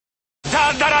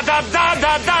Da da da da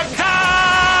da da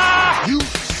da! You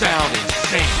sound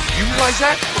insane. You realize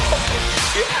that?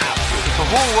 Yeah. The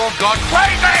whole world gone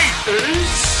crazy! Are you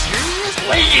serious?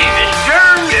 Ladies and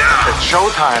germs! It's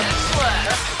showtime.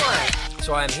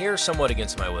 So I'm here somewhat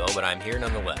against my will, but I'm here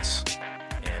nonetheless.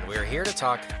 And we're here to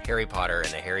talk Harry Potter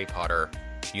and the Harry Potter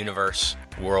universe,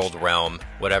 world, realm,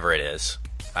 whatever it is.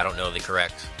 I don't know the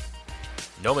correct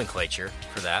nomenclature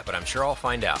for that, but I'm sure I'll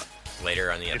find out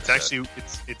later on the episode.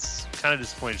 It's kind of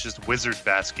disappointing. It's just Wizard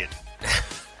Basket.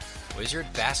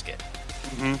 Wizard Basket.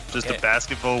 Mm-hmm. Just a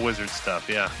basket full of wizard stuff,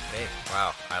 yeah. Hey,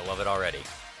 wow, I love it already.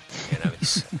 And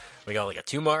we got like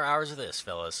 2 more hours of this,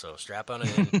 fellas, so strap on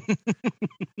in.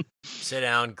 Sit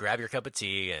down, grab your cup of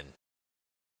tea, and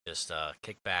just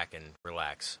kick back and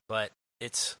relax. But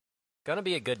it's going to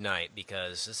be a good night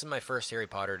because this is my first Harry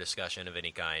Potter discussion of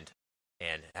any kind,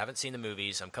 and haven't seen the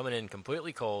movies. I'm coming in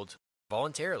completely cold,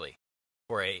 voluntarily,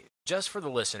 just for the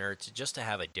listener, to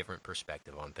have a different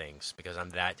perspective on things, because I'm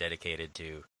that dedicated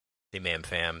to the Mam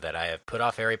Fam that I have put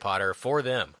off Harry Potter for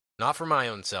them, not for my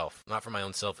own self, not for my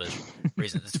own selfish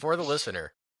reasons. It's for the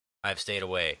listener. I've stayed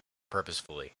away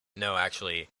purposefully. No,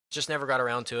 actually, just never got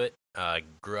around to it.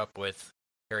 Grew up with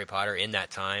Harry Potter in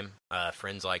that time.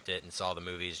 Friends liked it and saw the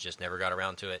movies, just never got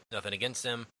around to it. Nothing against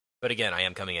them. But again, I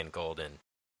am coming in cold, and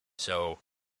so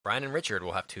Brian and Richard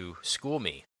will have to school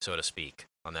me, so to speak,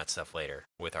 on that stuff later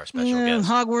with our special guest.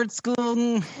 Hogwarts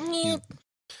school.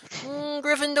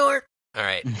 Gryffindor. All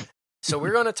right. So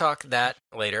we're going to talk that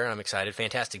later, and I'm excited.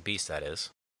 Fantastic Beasts, that is.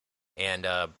 And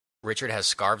Richard has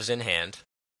scarves in hand.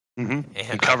 Mm-hmm.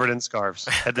 And covered in scarves,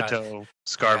 head to toe,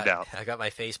 scarved out. I got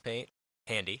my face paint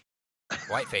handy.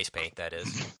 White face paint, that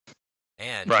is.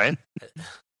 And Brian?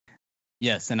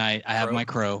 Yes, and I have my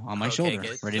crow on my shoulder,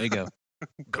 good. ready to go.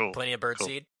 Cool. Plenty of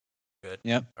birdseed. Good.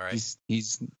 Yep. All right.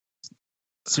 He's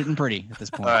sitting pretty at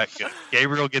this point. All right, good.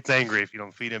 Gabriel gets angry if you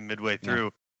don't feed him midway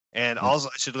through. And also,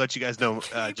 I should let you guys know,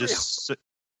 just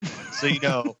so you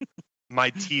know, my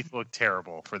teeth look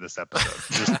terrible for this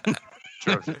episode.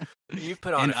 Just you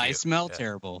put on and a few. I smell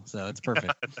terrible, so it's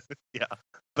perfect. Yeah,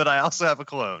 but I also have a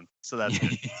cologne, so that's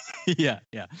good. yeah.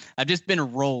 I've just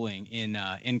been rolling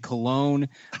in cologne,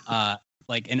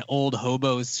 like an old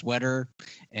hobo sweater,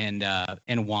 and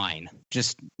wine.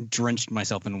 Just drenched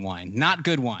myself in wine. Not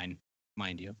good wine,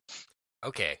 mind you.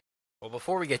 Okay. Well,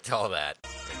 before we get to all that,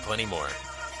 and plenty more,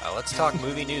 let's talk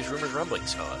movie news, rumors,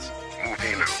 rumblings, fellas.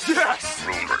 Movie news. Yes!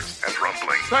 Rumors and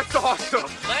rumblings. That's awesome!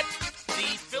 Let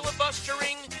the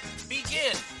filibustering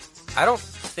begin. I don't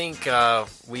think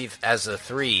we've, as a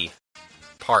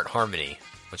 3-part harmony,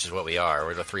 which is what we are,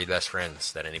 we're the 3 best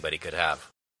friends that anybody could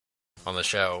have on the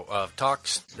show,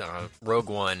 talks Rogue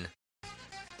One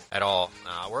at all.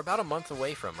 We're about a month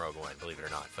away from Rogue One, believe it or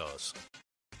not, fellas.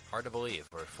 Hard to believe.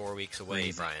 We're 4 weeks away,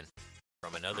 Crazy. Brian,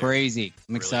 from another Crazy.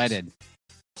 I'm release. excited.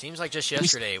 Seems like just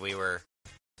yesterday we were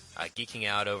geeking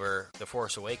out over The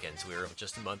Force Awakens. We were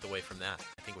just a month away from that.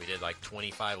 I think we did like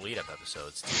 25 lead-up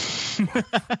episodes to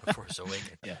The Force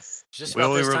Awakens. Yes. Just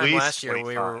about this time last year,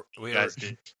 we were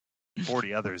did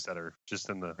 40 others that are just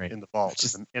in the Right. in the vault,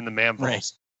 Just- in the man vault,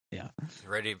 Right. Yeah.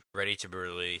 ready to be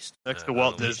released. next to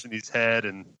Walt unleashed. Disney's head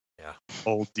and Yeah.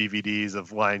 old DVDs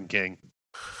of Lion King.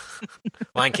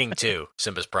 Lion King 2,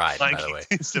 Simba's Pride, Lion by the King way.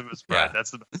 Simba's Pride. Yeah.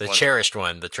 That's the best The one. cherished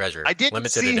one, the treasure. I didn't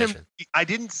limited see edition. him. I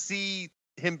didn't see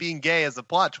him being gay as a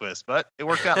plot twist, but it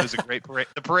worked out. It was a great parade.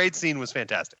 The parade scene was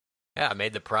fantastic. Yeah, I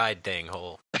made the Pride thing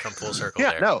come full circle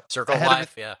Yeah, there. no, Circle of ahead of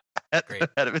life, yeah. Great.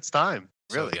 Ahead of its time.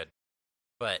 Really. So good.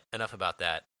 But enough about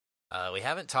that. We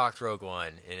haven't talked Rogue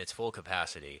One in its full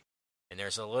capacity. And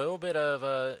there's a little bit of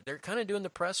they're kind of doing the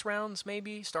press rounds,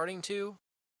 maybe, starting to.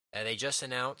 They just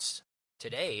announced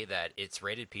today that it's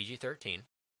rated PG-13.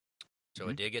 So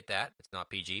it did get that. It's not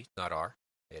PG, it's not R.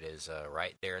 It is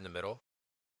right there in the middle.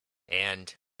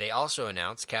 And they also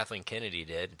announced, Kathleen Kennedy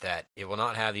did, that it will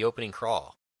not have the opening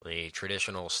crawl, the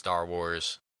traditional Star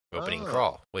Wars opening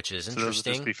crawl, which is So those will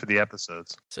interesting. just be for the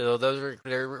episodes. So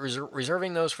they're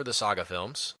reserving those for the saga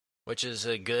films, which is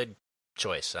a good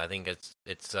choice. I think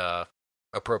it's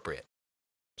appropriate,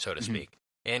 so to speak.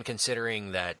 And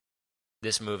considering that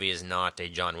this movie is not a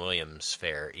John Williams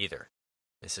fare either.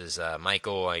 This is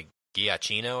Michael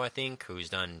Giacchino, I think, who's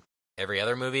done every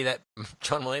other movie that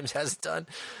John Williams has done,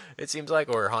 it seems like,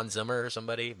 or Hans Zimmer or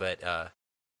somebody. But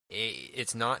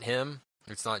it's not him.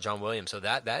 It's not John Williams. So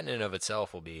that in and of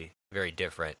itself will be very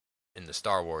different in the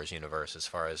Star Wars universe as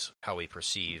far as how we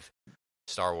perceive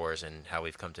Star Wars and how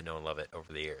we've come to know and love it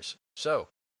over the years. So,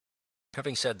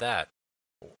 having said that,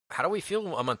 how do we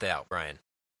feel a month out, Brian?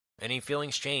 Any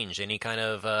feelings change? Any kind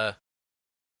of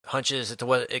hunches as to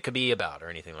what it could be about or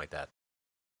anything like that?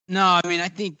 No, I mean, I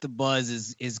think the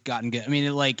buzz is gotten good. I mean,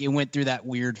 it went through that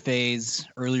weird phase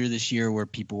earlier this year where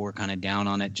people were kind of down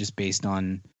on it just based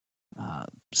on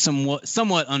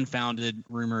somewhat unfounded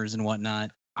rumors and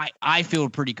whatnot. I feel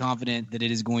pretty confident that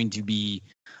it is going to be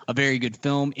a very good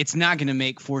film. It's not going to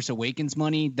make Force Awakens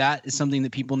money. That is something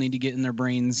that people need to get in their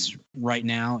brains right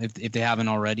now if they haven't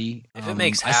already. If it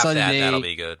makes half that'll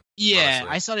be good. Yeah,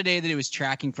 honestly. I saw today that it was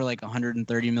tracking for like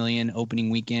 130 million opening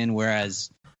weekend, whereas,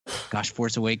 gosh,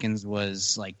 Force Awakens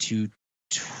was like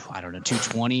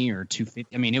 220 or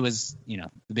 250. I mean, it was the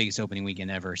biggest opening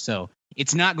weekend ever. So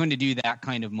it's not going to do that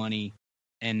kind of money,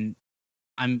 and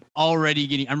I'm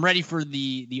ready for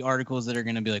the articles that are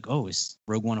going to be like, oh, is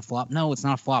Rogue One a flop? No, it's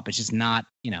not a flop. It's just not,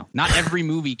 not every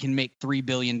movie can make $3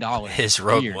 billion. Is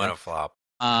Rogue One a flop?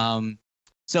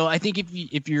 So I think if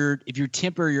you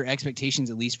temper your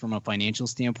expectations, at least from a financial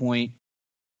standpoint,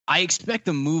 I expect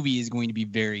the movie is going to be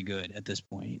very good at this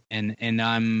point. And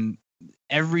I'm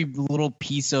every little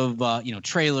piece of,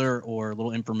 trailer or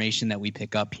little information that we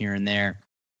pick up here and there,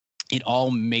 it all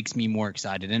makes me more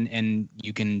excited. And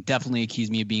you can definitely accuse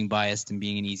me of being biased and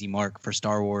being an easy mark for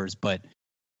Star Wars, but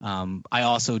I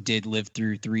also did live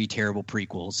through 3 terrible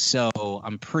prequels. So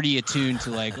I'm pretty attuned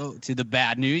to to the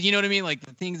bad news. You know what I mean? Like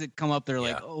the things that come up, they're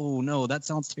like, oh no, that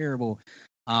sounds terrible.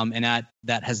 And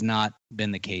that has not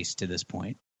been the case to this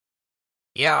point.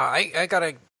 Yeah, I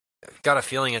got a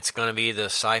feeling it's going to be the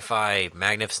sci-fi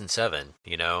Magnificent Seven,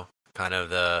 kind of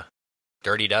the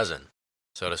Dirty Dozen,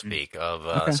 so to speak, of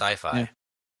sci-fi. Yeah.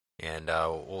 And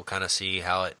we'll kind of see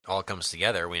how it all comes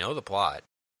together. We know the plot.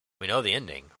 We know the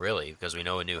ending, really, because we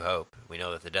know A New Hope. We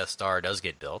know that the Death Star does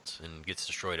get built and gets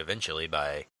destroyed eventually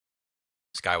by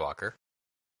Skywalker.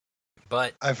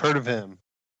 But I've heard of him.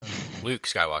 Luke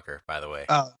Skywalker, by the way.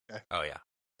 Oh, okay. Oh, yeah.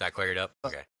 That cleared up?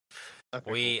 Okay.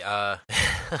 Okay,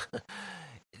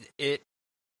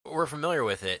 we're familiar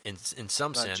with it in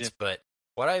some Not sense, Jim. but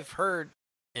what I've heard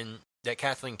that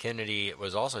Kathleen Kennedy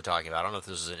was also talking about, I don't know if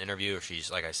this was an interview or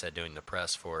she's, like I said, doing the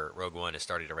press for Rogue One is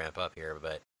starting to ramp up here,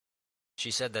 but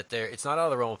she said that it's not out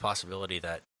of the realm of possibility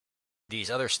that these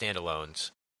other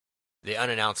standalones, the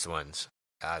unannounced ones,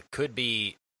 could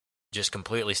be just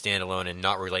completely standalone and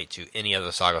not relate to any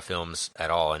other saga films at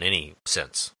all in any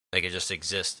sense. They could just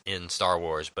exist in Star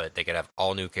Wars, but they could have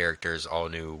all new characters, all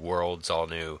new worlds, all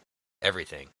new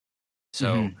everything.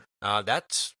 So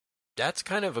that's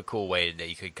kind of a cool way that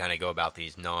you could kind of go about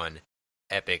these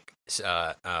non-epic,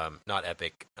 I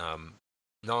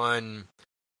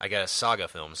guess saga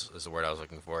films is the word I was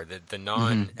looking for. The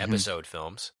non-episode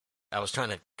films. I was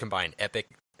trying to combine epic.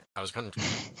 I was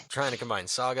trying to combine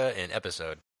saga and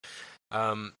episode.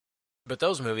 But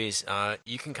those movies,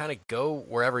 you can kind of go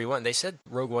wherever you want. They said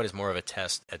Rogue One is more of a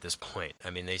test at this point. I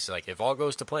mean, they said, if all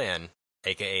goes to plan,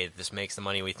 aka this makes the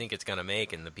money we think it's going to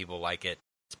make and the people like it,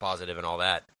 it's positive and all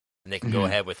that, and they can go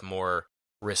ahead with more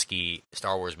risky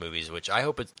Star Wars movies, which I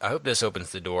hope this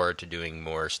opens the door to doing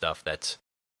more stuff that's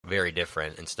very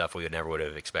different and stuff we never would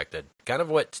have expected. Kind of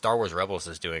what Star Wars Rebels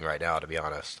is doing right now, to be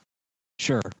honest.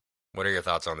 Sure. What are your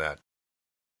thoughts on that?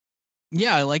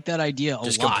 Yeah, I like that idea a lot.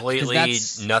 Just completely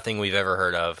nothing we've ever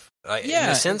heard of. In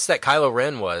the sense that Kylo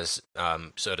Ren was,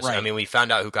 so to say. I mean, we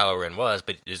found out who Kylo Ren was,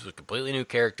 but this was a completely new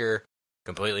character,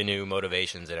 completely new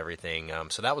motivations and everything.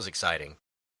 So that was exciting.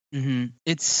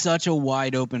 It's such a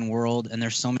wide open world, and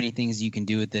there's so many things you can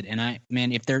do with it. And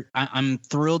I'm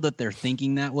thrilled that they're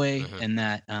thinking that way, and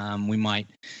that we might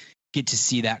get to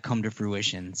see that come to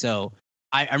fruition. So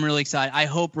I'm really excited. I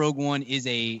hope Rogue One is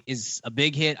a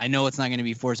big hit. I know it's not going to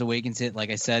be Force Awakens hit, like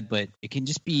I said, but it can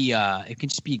just be good. It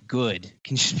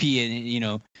can just be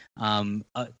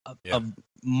a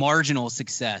marginal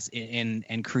success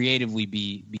and creatively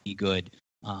be good.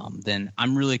 Then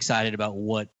I'm really excited about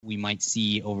what we might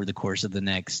see over the course of the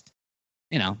next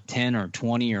 10 or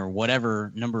 20 or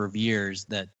whatever number of years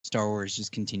that Star Wars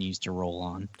just continues to roll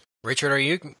on. Richard, are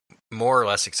you more or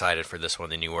less excited for this one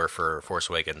than you were for Force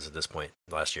Awakens at this point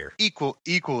last year?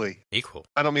 Equally. Equal.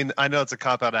 I know it's a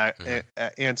cop-out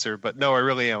answer, but no, I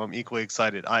really am. I'm equally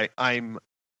excited. I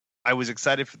was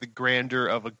excited for the grandeur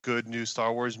of a good new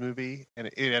Star Wars movie, and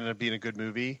it ended up being a good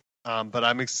movie. But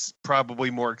I'm probably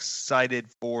more excited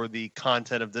for the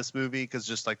content of this movie because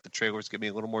just like the trailers get me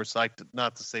a little more psyched.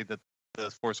 Not to say that the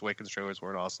Force Awakens trailers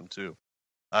weren't awesome too.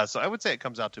 So I would say it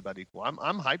comes out to about equal.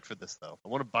 I'm hyped for this though. I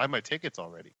want to buy my tickets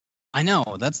already. I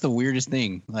know, that's the weirdest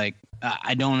thing. Like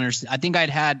I don't understand. I think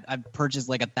I've purchased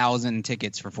like 1,000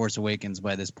 tickets for Force Awakens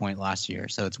by this point last year.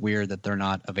 So it's weird that they're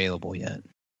not available yet.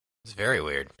 It's very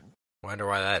weird. Wonder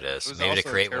why that is. It was Maybe also to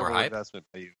create a terrible more hype. investment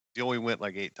by you. You only went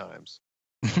like 8 times.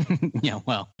 Yeah,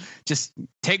 well, just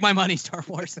take my money, Star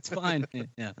Wars. It's fine.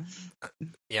 Yeah.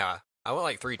 Yeah. I went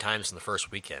like 3 times in the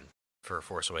first weekend for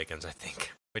Force Awakens, I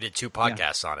think. We did 2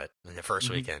 podcasts on it in the first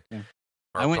weekend. Yeah.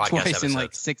 Or I went podcast twice in like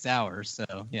episodes. 6 hours,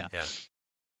 so yeah. Yeah.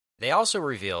 They also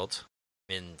revealed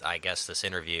in, I guess, this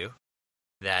interview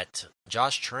that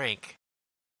Josh Trank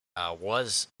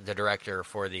was the director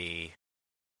for the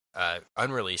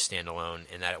unreleased standalone,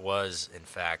 and that it was, in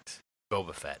fact,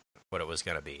 Boba Fett, what it was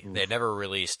going to be. Oof. They never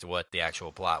released what the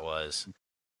actual plot was,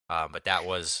 but it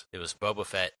was Boba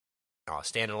Fett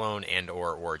standalone and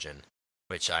or origin,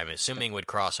 which I'm assuming would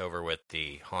cross over with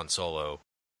the Han Solo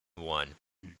one.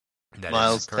 that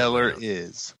Miles is currently Teller out.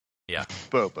 is Yeah.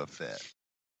 Boba Fett.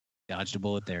 Dodged a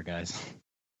bullet there, guys.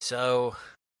 So,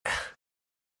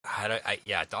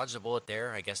 dodged a bullet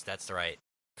there. I guess that's the right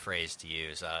phrase to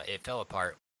use. It fell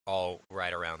apart all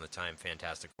right around the time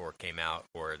Fantastic Four came out,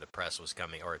 or the press was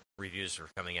coming, or reviews were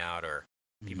coming out, or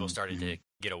people started to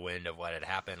get a wind of what had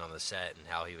happened on the set and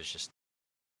how he was just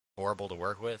horrible to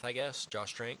work with, I guess,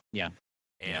 Josh Trank. Yeah.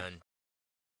 And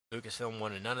Lucasfilm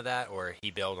wanted none of that, or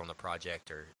he bailed on the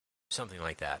project, or something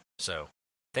like that. So,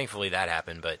 thankfully that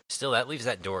happened, but still that leaves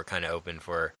that door kind of open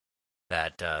for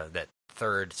that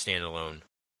third standalone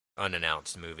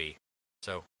unannounced movie.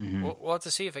 So we'll have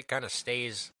to see if it kind of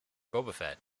stays Boba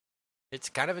Fett. It's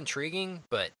kind of intriguing,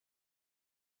 but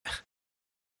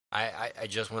I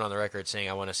just went on the record saying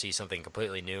I want to see something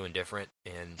completely new and different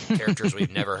and characters we've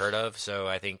never heard of. So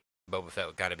I think Boba Fett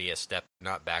would kind of be a step,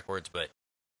 not backwards, but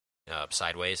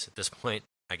sideways at this point,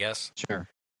 I guess. Sure.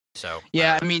 So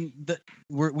yeah, I mean,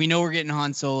 we know we're getting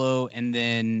Han Solo, and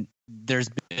then there's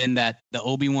been the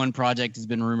Obi-Wan project has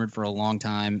been rumored for a long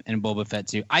time, and Boba Fett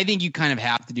too. I think you kind of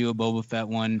have to do a Boba Fett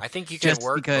one. I think you can just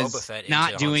work because Boba Fett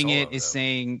not into doing Han it Solo, is though.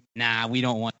 saying, nah, we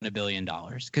don't want $1 billion,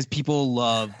 because people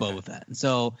love Boba Fett.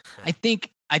 So I think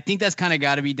that's kind of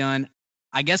got to be done.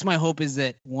 I guess my hope is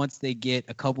that once they get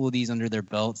a couple of these under their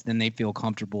belts, then they feel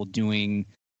comfortable doing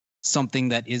something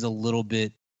that is a little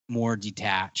bit more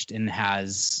detached and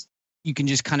you can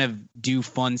just kind of do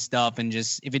fun stuff, and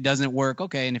just, if it doesn't work,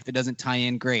 okay, and if it doesn't tie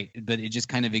in, great, but it just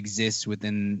kind of exists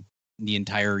within the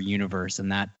entire universe,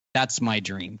 and that's my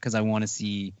dream, because I want to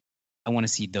see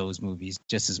those movies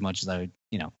just as much as I would,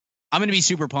 I'm going to be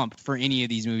super pumped for any of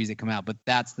these movies that come out, but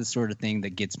that's the sort of thing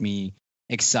that gets me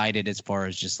excited as far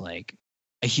as just like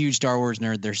a huge Star Wars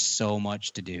nerd. There's so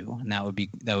much to do, and that would be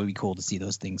cool to see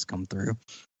those things come through.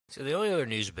 So the only other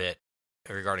news bit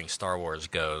regarding Star Wars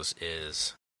goes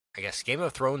is, I guess, Game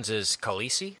of Thrones is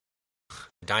Khaleesi.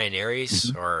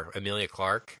 Daenerys or Emilia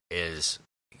Clarke is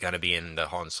going to be in the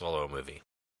Han Solo movie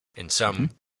in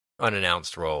some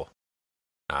unannounced role.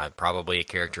 Probably a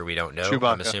character we don't know,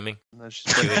 Chewbacca. I'm assuming. No,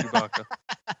 she's playing Chewbacca.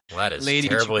 Well, that is Lady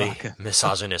terribly Chewbacca.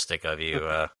 misogynistic of you.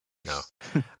 No,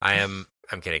 I'm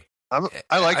kidding.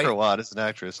 I like her a lot as an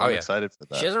actress. I'm yeah. excited for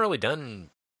that. She hasn't really done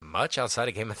much outside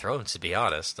of Game of Thrones, to be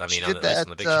honest. I mean, She at did least on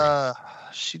the big screen.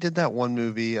 she did that one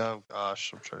movie. Oh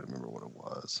gosh, I'm trying to remember what it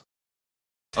was.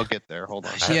 I'll get there. Hold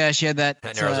on. She had that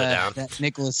That narrows it down. that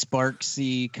Nicholas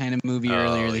Sparksy kind of movie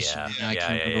earlier this year. I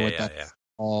can't remember what that's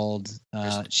called.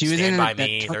 She was Stand in by that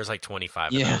Me. There's like 25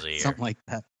 of yeah, those a year. something like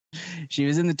that. She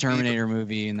was in the Terminator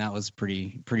movie, and that was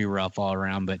pretty rough all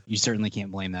around. But you certainly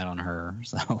can't blame that on her.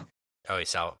 So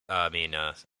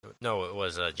No, it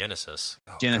was Genesis.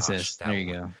 Oh, Genesis, gosh, there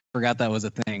you go. Forgot that was a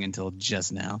thing until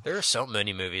just now. There are so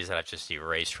many movies that I've just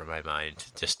erased from my mind.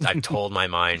 I've told my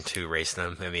mind to erase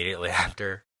them immediately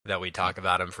after that we talk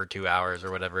about them for 2 hours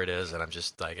or whatever it is, and I'm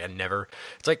just like,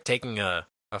 it's like taking a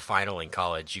final in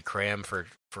college. You cram for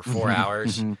 4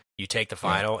 hours, you take the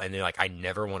final, and you're like, I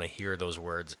never want to hear those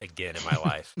words again in my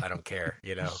life. I don't care,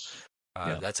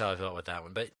 That's how I felt with that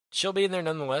one. But she'll be in there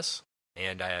nonetheless,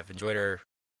 and I have enjoyed her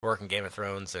work in Game of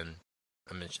Thrones, and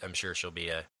I'm sure she'll be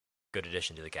a good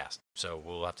addition to the cast. So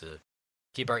we'll have to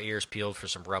keep our ears peeled for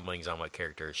some rumblings on what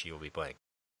character she will be playing.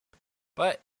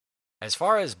 But as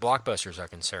far as blockbusters are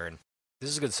concerned,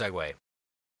 this is a good segue,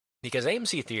 because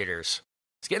AMC Theaters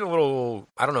is getting a little,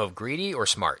 I don't know if greedy or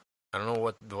smart. I don't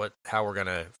know how we're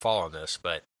gonna fall on this,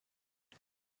 but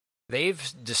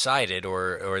they've decided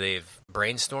or they've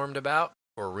brainstormed about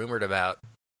or rumored about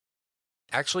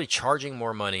actually charging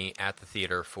more money at the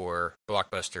theater for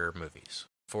blockbuster movies,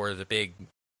 for the big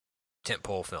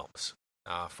tentpole films,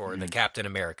 for the Captain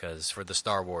Americas, for the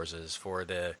Star Warses, for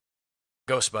the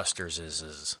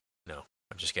Ghostbusters. No,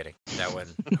 I'm just kidding. That one,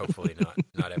 hopefully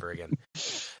not ever again.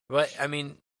 But I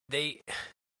mean, they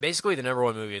basically the number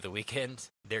one movie of the weekend,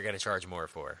 they're going to charge more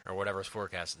for, or whatever's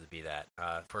forecasted to be that.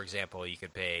 For example, you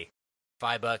could pay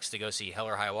 $5 to go see Hell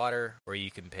or High Water, or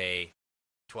you can pay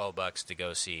 $12 to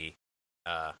go see,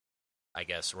 I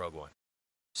guess, Rogue One.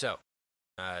 So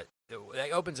that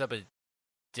opens up a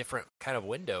different kind of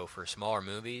window for smaller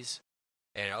movies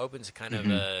and it opens kind of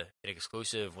an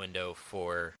exclusive window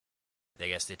for, I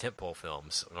guess, the tentpole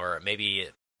films, or maybe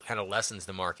it kind of lessens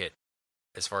the market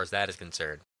as far as that is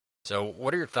concerned. So,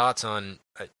 what are your thoughts on?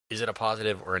 Is it a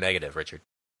positive or a negative, Richard?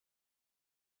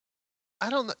 I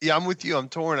don't know. Yeah, I'm with you. I'm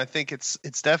torn. I think it's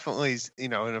definitely,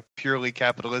 in a purely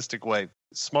capitalistic way,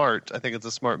 smart. I think it's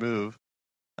a smart move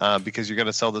because you're going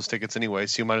to sell those tickets anyway,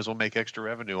 so you might as well make extra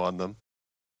revenue on them.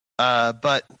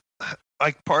 But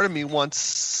like, part of me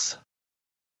wants.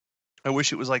 I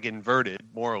wish it was like inverted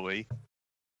morally.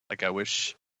 Like, I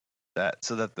wish that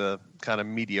so that the kind of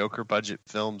mediocre budget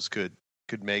films could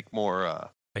make more.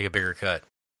 Make a bigger cut.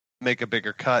 Make a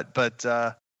bigger cut,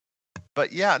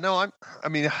 but yeah, no,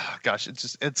 gosh,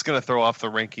 it's going to throw off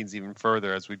the rankings even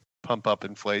further as we pump up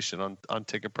inflation on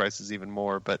ticket prices even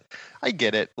more. But I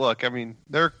get it. Look, I mean,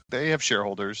 they have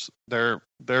shareholders. Their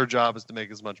job is to make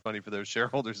as much money for those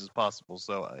shareholders as possible.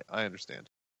 So I understand.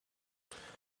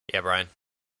 Yeah, Brian.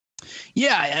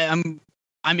 Yeah,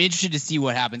 I'm interested to see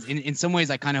what happens. In some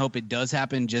ways, I kind of hope it does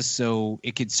happen, just so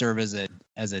it could serve as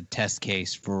a test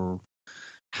case for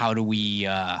how do we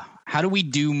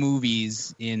do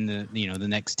movies in the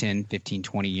next 10, 15,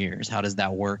 20 years? How does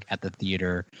that work at the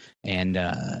theater?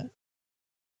 And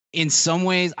in some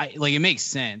ways, it makes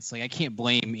sense. Like, I can't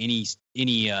blame any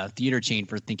theater chain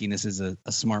for thinking this is a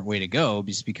smart way to go,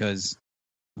 just because,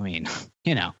 I mean,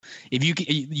 if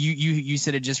you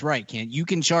said it just right, Kent. You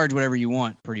can charge whatever you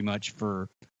want pretty much for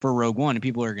Rogue One, and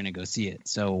people are going to go see it.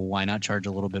 So why not charge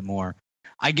a little bit more?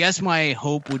 I guess my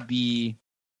hope would be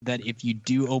that if you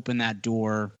do open that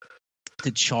door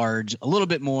to charge a little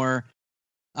bit more,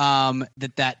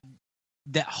 that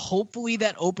hopefully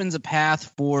that opens a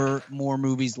path for more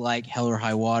movies like Hell or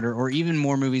High Water, or even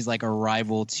more movies like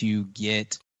Arrival to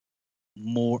get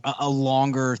a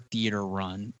longer theater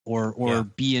run, or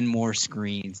be in more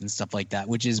screens and stuff like that,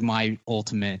 which is my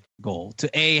ultimate goal, to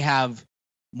have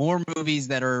more movies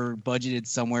that are budgeted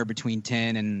somewhere between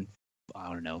 10 and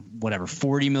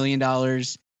 $40 million.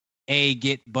 A,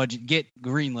 get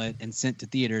greenlit and sent to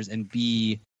theaters, and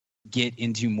B, get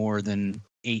into more than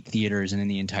 8 theaters and in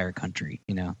the entire country.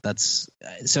 That's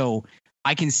so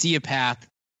I can see a path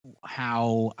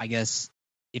how, I guess,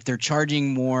 if they're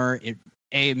charging more,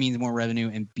 it means more revenue,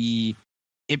 and B,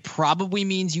 it probably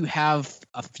means you have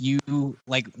a few,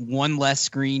 like one less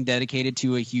screen dedicated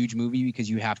to a huge movie, because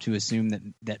you have to assume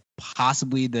that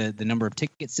possibly the number of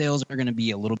ticket sales are going to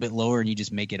be a little bit lower, and you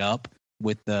just make it up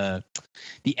with the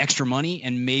extra money.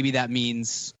 And maybe that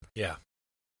means,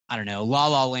 I don't know, La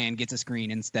La Land gets a screen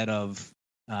instead of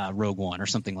Rogue One or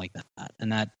something like that,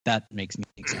 and that makes me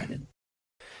excited.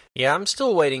 Yeah, I'm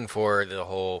still waiting for the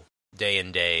whole day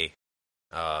and day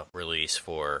release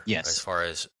for, as far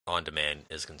as on demand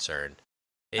is concerned.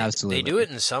 Absolutely, they do it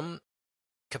in some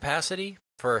capacity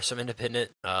for some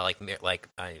independent, like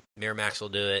Miramax will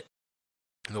do it,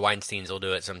 the Weinsteins will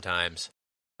do it sometimes.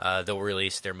 They'll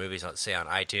release their movies on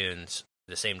iTunes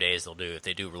the same day as if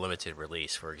they do limited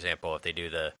release. For example, if they do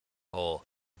the whole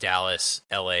Dallas,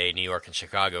 LA, New York, and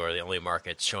Chicago are the only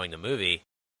markets showing the movie,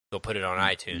 they'll put it on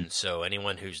iTunes. So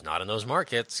anyone who's not in those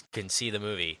markets can see the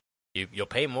movie. You'll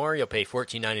pay more. You'll pay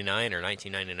 $14.99 or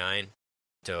 $19.99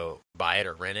 to buy it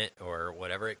or rent it or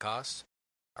whatever it costs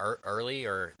early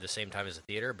or the same time as the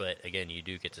theater. But again, you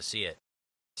do get to see it.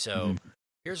 So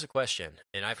here's a question,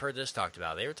 and I've heard this talked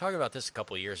about. They were talking about this a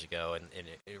couple of years ago, and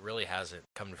it really hasn't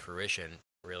come to fruition,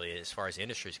 really, as far as the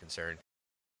industry is concerned.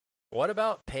 What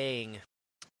about paying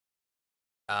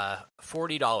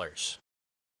 $40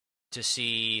 to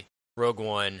see Rogue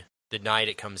One the night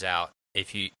it comes out,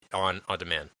 if you on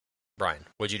demand? Brian,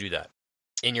 would you do that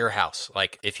in your house?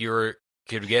 Like, if you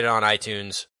could get it on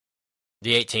iTunes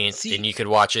the 18th, and you could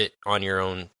watch it on your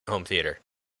own home theater.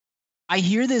 I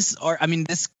hear this,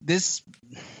 this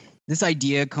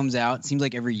idea comes out. It seems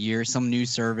like every year some new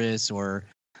service or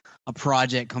a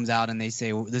project comes out, and they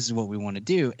say, well, this is what we want to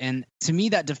do. And to me,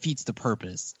 that defeats the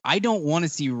purpose. I don't want to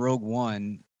see Rogue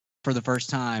One for the first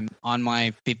time on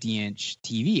my 50-inch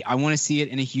TV. I want to see it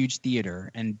in a huge theater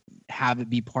and have that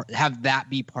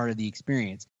be part of the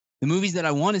experience. The movies that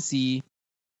I want to see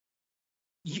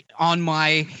on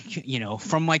my,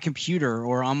 from my computer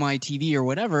or on my TV or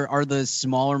whatever, are the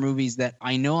smaller movies that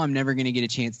I know I'm never going to get a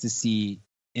chance to see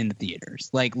in the theaters.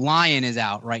 Like Lion is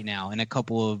out right now in a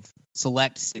couple of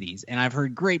select cities, and I've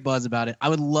heard great buzz about it. I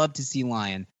would love to see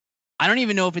Lion. I don't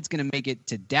even know if it's going to make it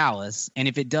to Dallas, and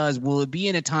if it does, will it be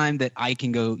in a time that I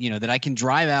can go, that I can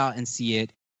drive out and see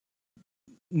it?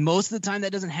 Most of the time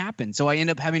that doesn't happen. So I end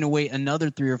up having to wait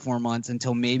another 3 or 4 months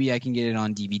until maybe I can get it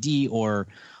on DVD or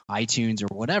iTunes or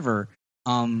whatever.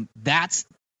 I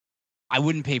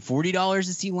wouldn't pay $40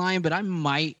 to see Lion, but I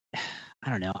might I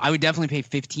don't know. I would definitely pay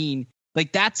 15.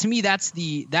 Like that to me, that's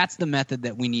the method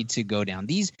that we need to go down.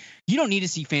 These you don't need to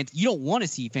see you don't want to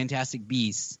see Fantastic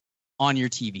Beasts on your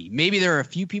TV. Maybe there are a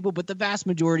few people, but the vast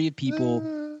majority of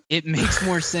people, it makes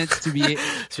more sense to be.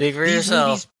 Speak for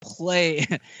yourself.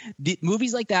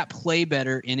 Movies like that play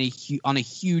better on a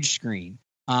huge screen.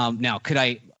 Now, could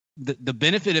I? The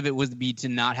benefit of it would be to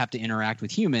not have to interact with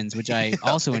humans, which I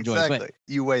also enjoy. Exactly. But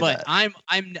you weigh but that.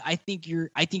 I think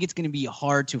it's going to be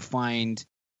hard to find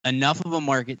enough of a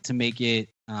market to make it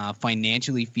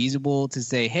financially feasible to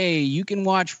say, hey, you can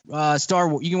watch Star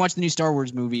Wars. You can watch the new Star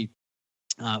Wars movie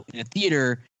in a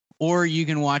theater, or you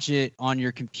can watch it on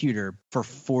your computer for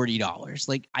 $40.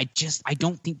 Like I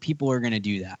don't think people are going to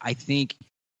do that. I think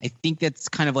that's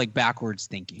kind of like backwards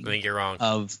thinking. I think you're wrong.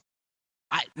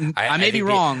 I may be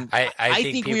wrong. I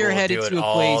think we are headed to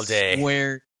a place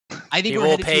where I think people we're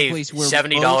will headed pay to a place where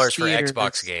 $70 for an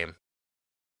Xbox game.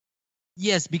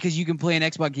 Yes, because you can play an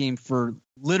Xbox game for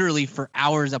literally for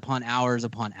hours upon hours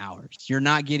upon hours. You're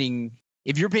not getting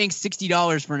if you're paying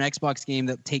 $60 for an Xbox game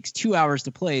that takes 2 hours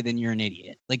to play, then you're an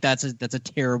idiot. Like that's a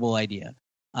terrible idea.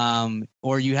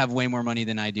 Or you have way more money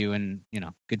than I do, and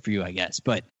good for you, I guess.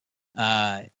 But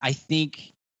I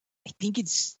think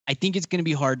it's going to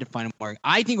be hard to find a market.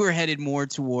 I think we're headed more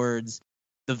towards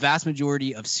the vast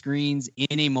majority of screens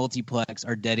in a multiplex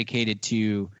are dedicated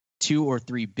to 2 or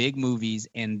 3 big movies,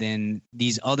 and then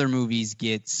these other movies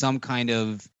get some kind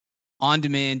of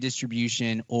on-demand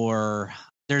distribution. Or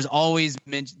there's always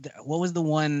what was the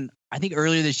one I think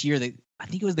earlier this year that I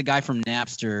think it was the guy from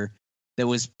Napster that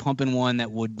was pumping one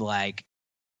that would like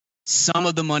some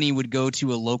of the money would go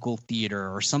to a local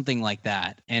theater or something like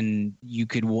that, and you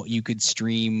could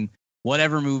stream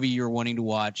whatever movie you're wanting to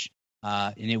watch,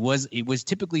 and it was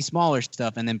typically smaller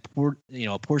stuff, and then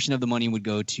a portion of the money would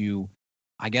go to,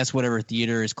 I guess, whatever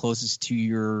theater is closest to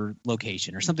your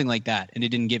location or something like that. And it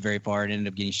didn't get very far; it ended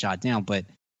up getting shot down. But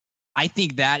I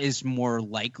think that is more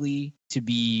likely to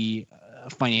be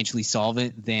financially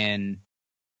solvent than,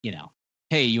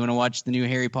 hey, you want to watch the new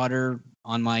Harry Potter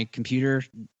on my computer?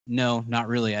 No, not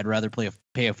really. I'd rather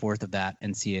pay a fourth of that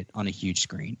and see it on a huge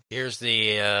screen. Here's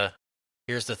the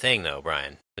thing, though,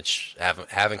 Brian, which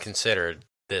haven't considered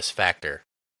this factor.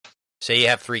 Say you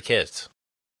have 3 kids.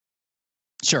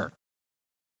 Sure.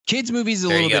 Kids movies is a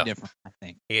little bit different, I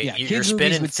think. You're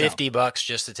spending $50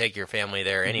 just to take your family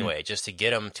there anyway, just to get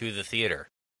them to the theater.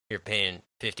 You're paying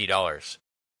 $50,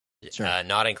 sure.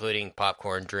 Not including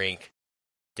popcorn, drink,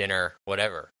 dinner,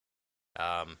 whatever.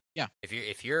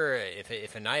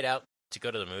 If a night out to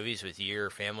go to the movies with your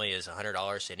family is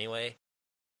 $100 anyway,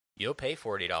 you'll pay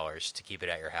 $40 to keep it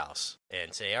at your house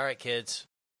and say, all right, kids,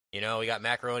 we got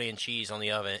macaroni and cheese in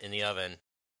the oven.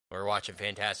 We're watching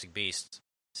Fantastic Beasts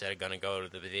instead of going to go to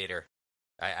the theater.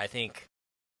 I think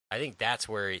that's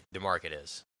where the market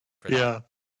is. For that.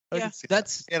 I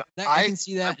can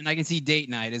see that, and I can see date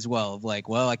night as well. Of like,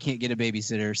 well, I can't get a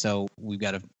babysitter, so we've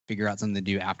got to figure out something to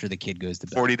do after the kid goes to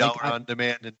bed. $40 on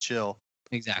demand and chill.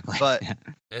 Exactly. But and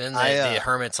then the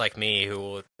hermits like me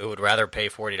who would rather pay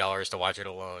 $40 to watch it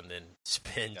alone than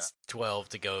spend $12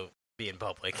 to go be in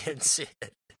public and see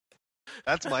it.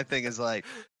 That's my thing. Is like,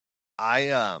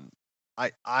 I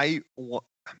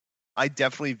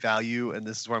definitely value, and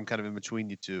this is where I'm kind of in between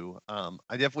you two. I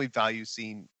definitely value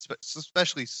seeing,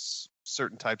 especially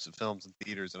certain types of films in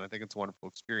theaters, and I think it's a wonderful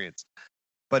experience.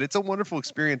 But it's a wonderful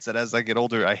experience that, as I get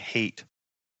older, I hate.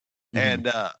 Mm-hmm.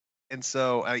 And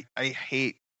so I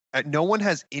hate. No one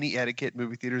has any etiquette in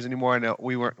movie theaters anymore. I know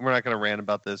we're not going to rant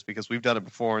about this because we've done it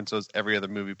before, and so is every other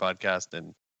movie podcast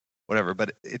and whatever.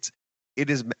 But it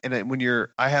is, and when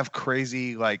I have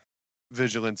crazy like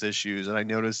vigilance issues, and I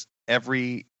notice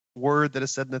every word that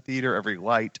is said in the theater, every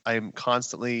light, I am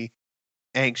constantly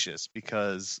anxious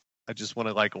because I just want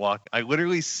to like walk. I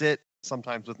literally sit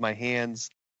sometimes with my hands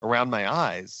around my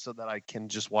eyes so that I can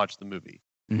just watch the movie.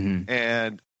 Mm-hmm.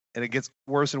 And it gets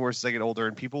worse and worse as I get older,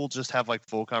 and people will just have like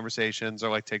full conversations or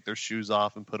like take their shoes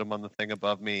off and put them on the thing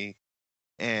above me.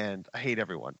 And I hate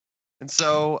everyone. And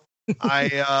so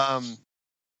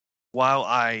while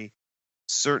I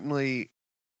certainly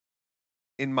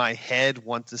in my head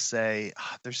want to say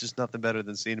there's just nothing better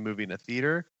than seeing a movie in a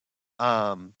theater,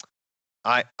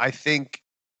 I think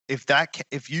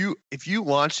if you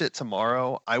launched it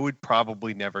tomorrow, I would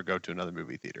probably never go to another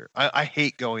movie theater. I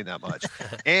hate going that much.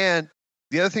 And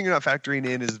the other thing you're not factoring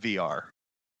in is VR.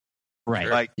 Right.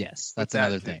 Like, yes, that's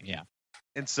another thing. Yeah.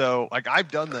 And so, like,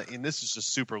 I've done and this is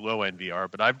just super low end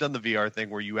VR, but I've done the VR thing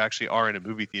where you actually are in a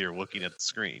movie theater looking at the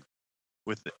screen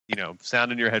with,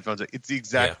 sound in your headphones. It's the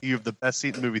exact, you have the best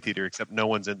seat in the movie theater, except no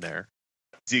one's in there.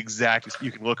 It's the exact.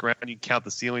 You can look around, you can count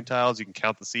the ceiling tiles, you can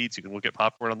count the seats, you can look at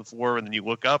popcorn on the floor, and then you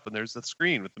look up and there's the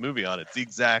screen with the movie on it. It's the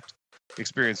exact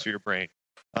experience for your brain.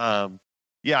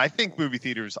 Yeah, I think movie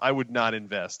theaters, I would not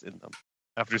invest in them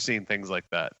after seeing things like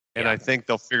that. And I think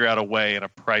they'll figure out a way and a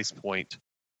price point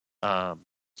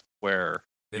where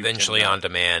eventually on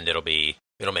demand it'll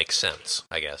make sense,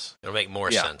 I guess. It'll make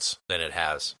more sense than it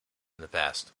has in the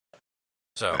past.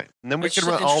 So and then we can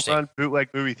run bootleg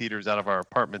movie theaters out of our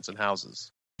apartments and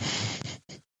houses.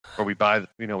 Or we buy,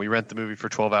 we rent the movie for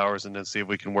 12 hours and then see if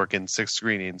we can work in 6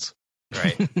 screenings.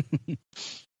 Right.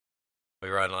 We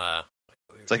run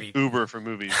it's like Uber for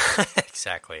movies.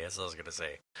 Exactly. That's what I was gonna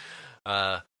say.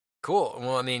 Cool.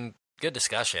 Well, I mean, good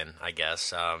discussion, I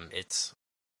guess. It's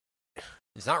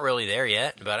not really there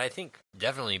yet, but I think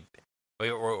definitely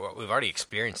we've already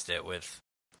experienced it with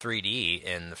 3D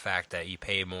and the fact that you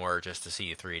pay more just to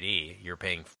see a 3D. You're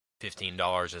paying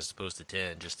 $15 as opposed to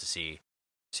 $10 just to see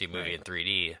a movie in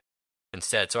 3D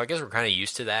instead. So I guess we're kind of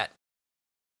used to that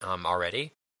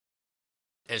already.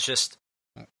 It's just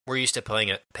we're used to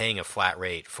paying a flat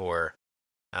rate for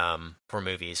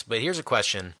movies. But here's a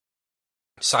question,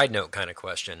 side note kind of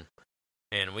question,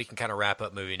 and we can kind of wrap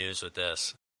up movie news with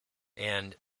this.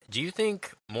 And do you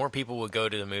think more people would go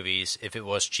to the movies if it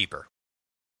was cheaper?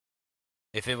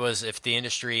 If the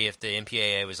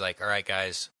MPAA was like, all right,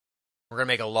 guys, we're going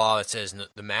to make a law that says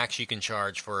the max you can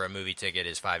charge for a movie ticket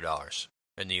is $5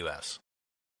 in the U.S.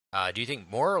 Do you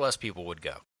think more or less people would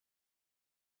go?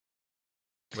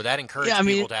 Would that encourage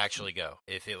people to actually go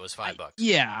if it was $5?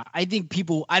 Yeah, I think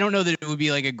people. I don't know that it would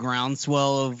be like a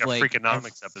groundswell of like a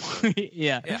Freakonomics episode.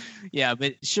 yeah,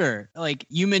 but sure. Like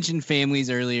you mentioned families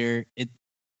earlier.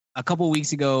 A couple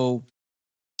weeks ago,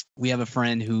 we have a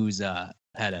friend who's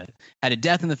had a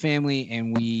death in the family,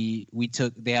 and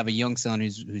they have a young son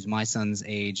who's my son's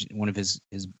age, one of his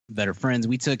better friends.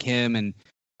 We took him and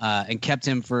kept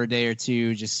him for a day or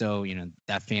two just so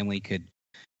that family could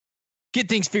get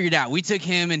things figured out. We took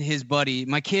him and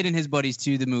my kid and his buddies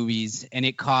to the movies, and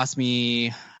it cost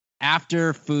me,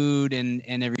 after food and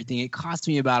everything, it cost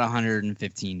me about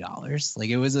 $115. Like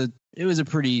it was a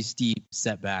pretty steep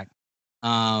setback.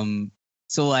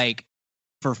 So like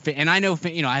and I know,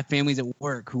 I have families at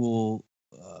work who will,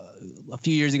 a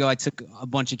few years ago, I took a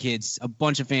bunch of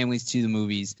families to the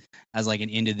movies as like an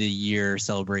end of the year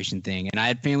celebration thing. And I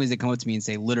had families that come up to me and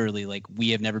say, literally, like,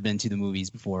 we have never been to the movies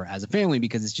before as a family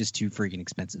because it's just too freaking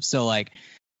expensive. So like,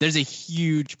 there's a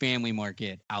huge family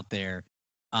market out there,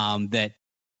 that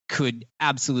could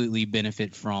absolutely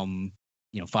benefit from,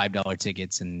 $5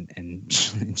 tickets and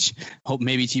hope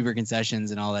maybe cheaper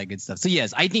concessions and all that good stuff. So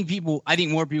yes, I think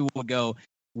more people would go.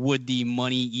 Would the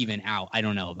money even out? I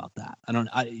don't know about that.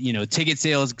 Ticket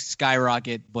sales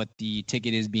skyrocket, but the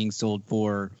ticket is being sold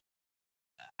for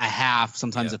a half,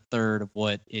 sometimes a third of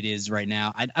what it is right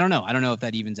now. I don't know. I don't know if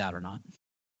that evens out or not.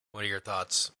 What are your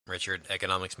thoughts, Richard?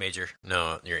 Economics major?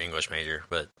 No, you're English major,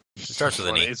 but it starts with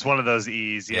an E. It's one of those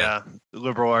E's, yeah.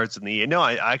 Liberal arts and the E. No,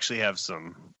 I actually have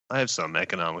some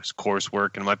economics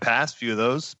coursework in my past few of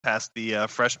those, past the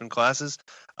freshman classes.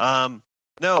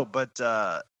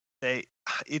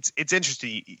 It's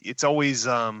interesting. It's always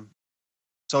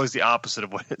the opposite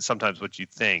of what you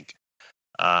think.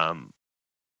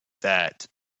 That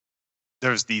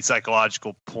there's the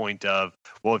psychological point of,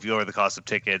 well, if you lower the cost of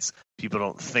tickets, people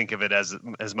don't think of it as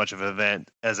much of an event,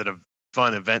 as a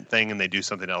fun event thing, and they do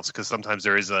something else. Because sometimes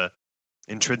there is a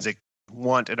intrinsic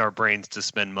want in our brains to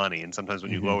spend money, and sometimes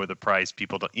when you lower the price,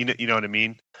 people don't. You know what I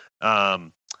mean?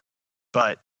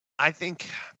 But I think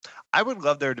I would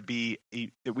love there to be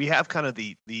we have kind of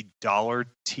the dollar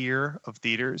tier of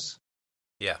theaters.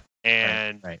 Yeah.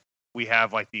 And right. We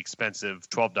have like the expensive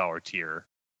 $12 tier.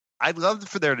 I'd love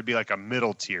for there to be like a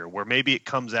middle tier where maybe it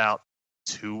comes out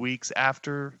 2 weeks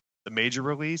after the major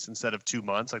release instead of 2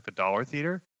 months, like the dollar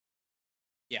theater.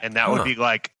 Yeah. And that would be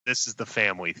like, this is the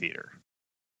family theater.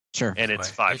 Sure. And it's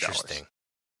 $5. Interesting.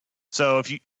 So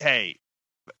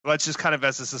let's just kind of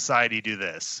as a society do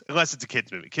this, unless it's a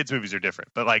kids movie. Kids movies are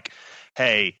different, but like,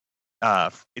 hey,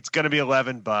 it's going to be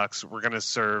 $11. We're going to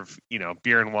serve,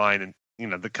 beer and wine and,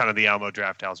 the kind of the Alamo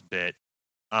Drafthouse bit.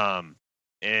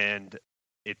 And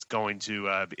it's going to,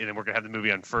 and then we're going to have the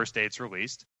movie on first day it's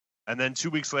released. And then 2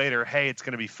 weeks later, hey, it's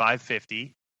going to be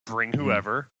 $5.50. Bring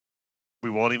whoever. We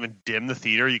won't even dim the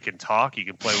theater. You can talk. You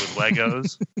can play with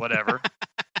Legos, whatever.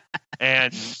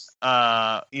 And,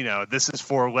 this is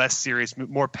for less serious,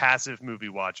 more passive movie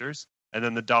watchers. And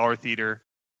then the dollar theater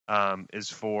is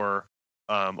for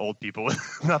old people with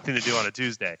nothing to do on a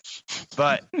Tuesday.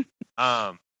 But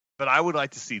I would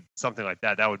like to see something like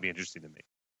that. That would be interesting to me.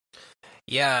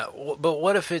 Yeah, but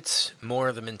what if it's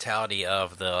more the mentality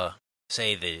of the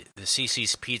say the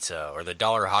CC's Pizza or the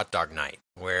 $1 hot dog night,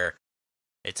 where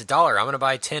it's $1. I'm going to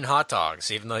buy 10 hot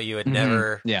dogs, even though you would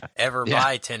never ever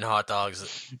buy 10 hot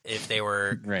dogs if they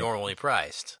were normally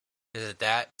priced. Is it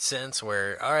that sense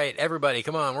where, all right, everybody,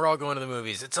 come on, we're all going to the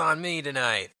movies. It's on me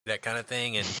tonight, that kind of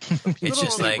thing, and it's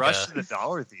just like rush to the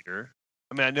dollar theater.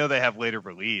 I mean, I know they have later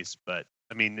release, but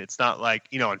I mean, it's not like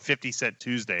on 50-cent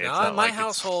Tuesday. It's not in my like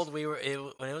household, when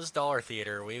it was dollar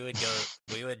theater, we would go.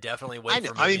 We would definitely wait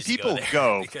for movies. I mean, people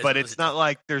go, but it's not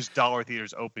like there's dollar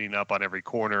theaters opening up on every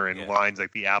corner and lines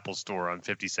like the Apple Store on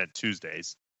 50-cent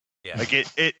Tuesdays. Yeah, like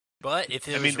it. But if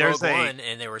it was Rogue One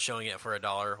and they were showing it for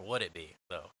 $1, would it be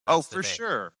though? For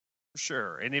sure.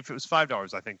 And if it was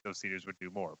 $5, I think those theaters would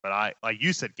do more. But like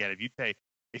you said, Ken, if you pay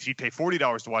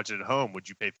 $40 to watch it at home, would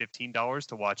you pay $15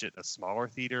 to watch it in a smaller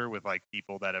theater with like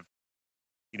people that have,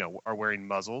 are wearing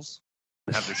muzzles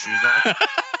and have their shoes on?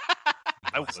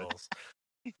 I would.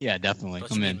 Yeah, definitely.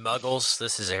 Don't you mean muggles?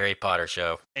 This is a Harry Potter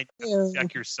show. And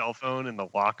check your cell phone in the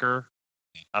locker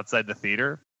outside the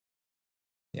theater.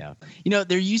 Yeah.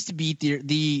 There used to be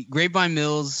the Grapevine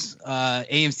Mills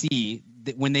AMC,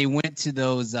 when they went to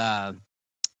those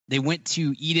they went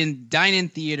to dine-in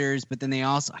theaters, but then they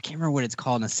also, I can't remember what it's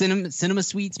called, cinema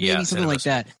suites, maybe something like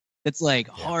that. That's like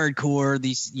hardcore.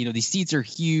 These these seats are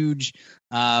huge,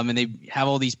 and they have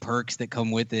all these perks that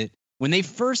come with it. When they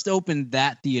first opened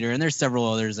that theater, and there's several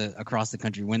others across the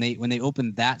country, when they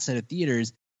opened that set of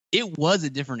theaters, it was a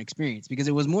different experience because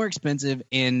it was more expensive,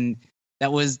 and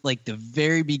that was like the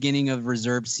very beginning of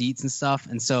reserved seats and stuff.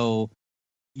 And so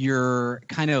your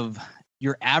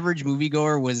average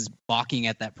moviegoer was balking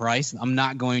at that price. I'm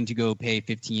not going to go pay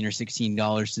 $15 or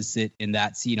 $16 to sit in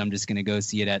that seat. I'm just going to go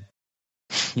see it at,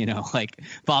 like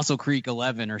Fossil Creek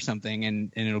 11 or something,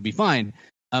 and it'll be fine.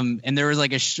 And there was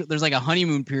there's a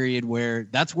honeymoon period where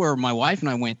that's where my wife and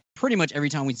I went pretty much every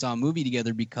time we saw a movie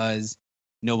together, because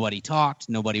nobody talked,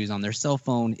 nobody was on their cell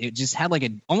phone. It just had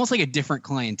almost like a different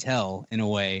clientele in a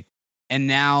way. And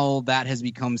now that has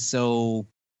become so,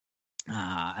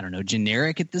 I don't know,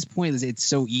 generic at this point. It's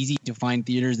so easy to find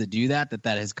theaters that do that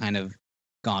has kind of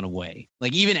gone away.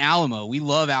 Like even Alamo, we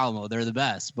love Alamo. They're the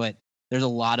best, but there's a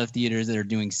lot of theaters that are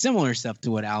doing similar stuff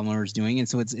to what Alamo is doing. And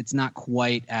so it's not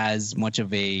quite as much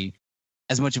of a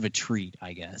treat,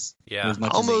 I guess. Yeah.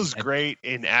 Almo's great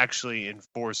in actually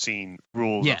enforcing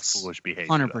rules of foolish behavior.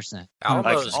 100%.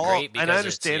 Almo's great because and I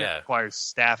understand it requires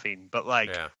staffing, but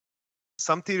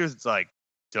some theaters it's like,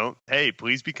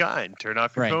 please be kind. Turn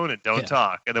off your phone and don't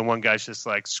talk. And then one guy's just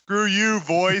like, screw you,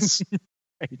 voice.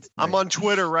 I'm on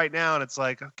Twitter right now, and it's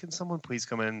like, can someone please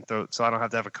come in so I don't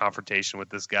have to have a confrontation with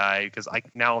this guy, because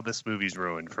now this movie's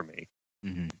ruined for me.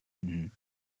 Mm-hmm. Mm-hmm.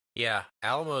 Yeah,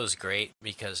 Alamo is great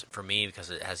because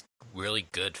it has really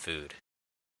good food.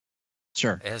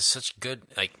 Sure. It has such good,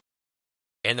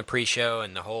 and the pre-show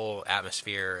and the whole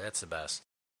atmosphere, that's the best.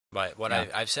 But what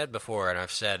I've said before, and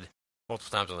I've said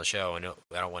multiple times on the show, and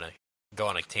I don't want to go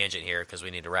on a tangent here because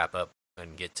we need to wrap up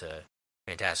and get to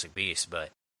Fantastic Beasts, but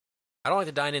I don't like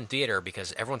to dine in theater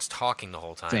because everyone's talking the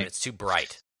whole time. Same. It's too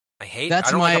bright. I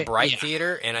don't like a bright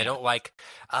theater, and I don't like,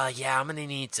 I'm going to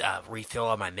need a refill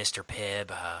on my Mr.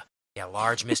 Pibb.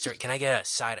 Large Mr. Can I get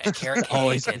a carrot cake?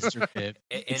 Always Mr. Pibb.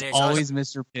 It's always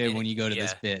Mr. Pibb when you go to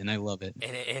this bit, and I love it.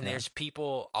 And there's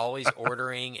people always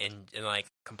ordering and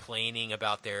complaining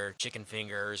about their chicken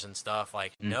fingers and stuff.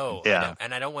 No. Yeah.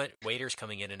 I don't want waiters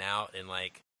coming in and out, and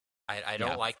I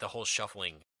don't like the whole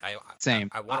shuffling. Same.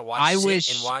 I want to watch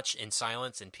and watch in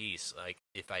silence and peace.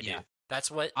 If I do, that's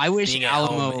what I wish being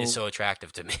Alamo at home is so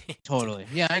attractive to me. Totally.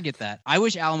 Yeah, I get that. I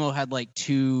wish Alamo had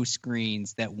 2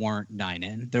 screens that weren't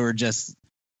dine-in. They were just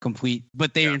complete,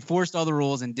 but they enforced all the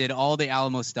rules and did all the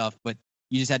Alamo stuff. But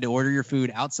you just had to order your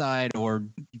food outside, or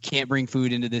you can't bring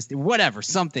food into this, whatever,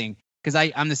 something.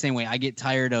 Because I'm the same way. I get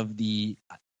tired of the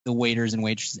waiters and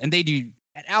waitresses, and they do.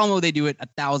 At Alamo, they do it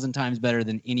 1,000 times better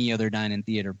than any other dine-in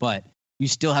theater, but you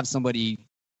still have somebody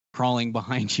crawling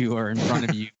behind you or in front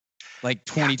of you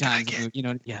 20 times. Can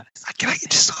I get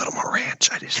just a little more ranch?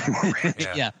 I just need more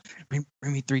ranch.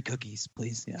 Bring me 3 cookies,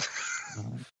 please. Yeah.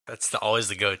 That's always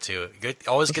the go-to.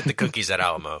 Always get the cookies at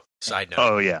Alamo. Side note.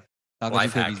 Oh, yeah.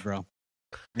 Life cookies, bro.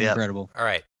 Incredible. All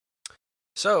right.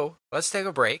 So let's take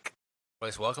a break.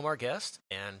 Let's welcome our guest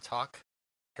and talk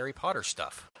Harry Potter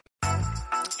stuff.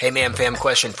 Hey, Ma'am Fam,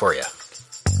 question for you.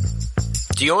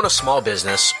 Do you own a small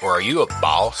business, or are you a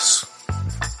boss?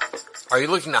 Are you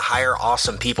looking to hire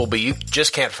awesome people, but you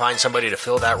just can't find somebody to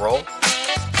fill that role?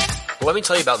 Well, let me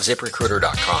tell you about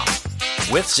ZipRecruiter.com.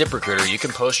 With ZipRecruiter, you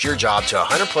can post your job to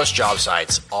 100+ job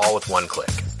sites, all with one click.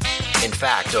 In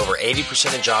fact, over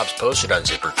 80% of jobs posted on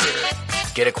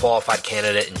ZipRecruiter get a qualified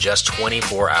candidate in just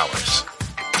 24 hours.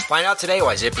 Find out today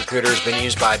why ZipRecruiter has been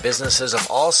used by businesses of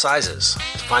all sizes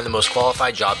to find the most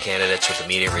qualified job candidates with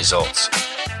immediate results.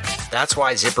 That's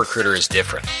why ZipRecruiter is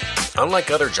different.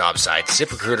 Unlike other job sites,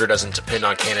 ZipRecruiter doesn't depend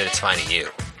on candidates finding you.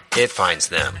 It finds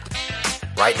them.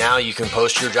 Right now, you can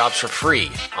post your jobs for free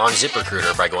on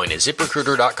ZipRecruiter by going to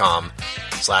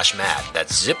ziprecruiter.com/mad.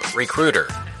 That's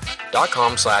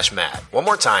ziprecruiter.com/mad. One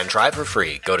more time, try it for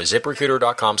free. Go to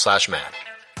ziprecruiter.com/mad.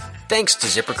 Thanks to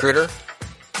ZipRecruiter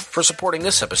for supporting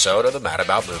this episode of the Mad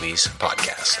About Movies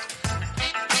podcast.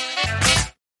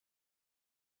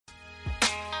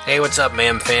 Hey, what's up,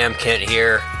 ma'am fam? Kent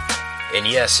here. And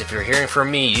yes, if you're hearing from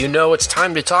me, you know it's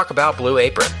time to talk about Blue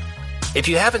Apron. If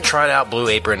you haven't tried out Blue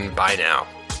Apron by now,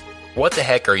 what the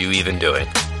heck are you even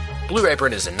doing? Blue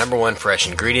Apron is the #1 fresh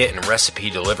ingredient and recipe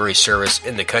delivery service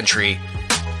in the country.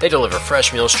 They deliver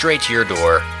fresh meals straight to your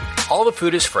door. All the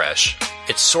food is fresh,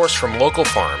 it's sourced from local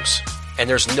farms, and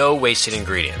there's no wasted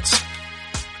ingredients.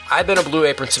 I've been a Blue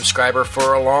Apron subscriber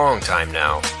for a long time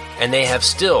now, and they have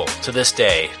still, to this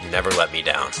day, never let me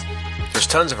down. There's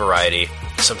tons of variety.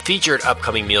 Some featured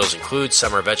upcoming meals include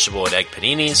summer vegetable and egg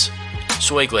paninis,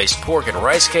 soy glazed pork and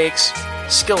rice cakes,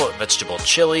 skillet vegetable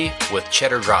chili with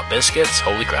cheddar drop biscuits,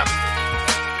 holy crap,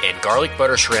 and garlic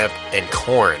butter shrimp and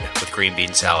corn with green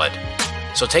bean salad.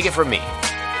 So take it from me.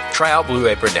 Try out Blue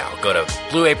Apron now. Go to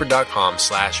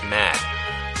blueapron.com/mad.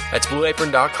 That's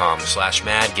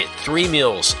blueapron.com/mad. Get 3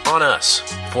 meals on us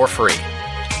for free.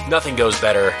 Nothing goes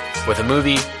better with a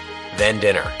movie than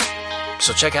dinner.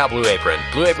 So check out Blue Apron,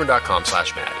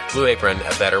 blueapron.com/mad. Blue Apron,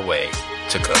 a better way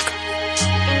to cook.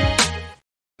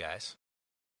 Guys.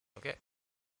 Okay.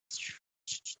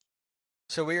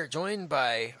 So we are joined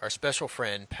by our special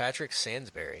friend, Patrick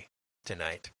Sansbury,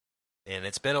 tonight. And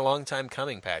it's been a long time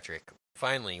coming, Patrick.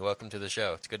 Finally, welcome to the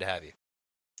show. It's good to have you.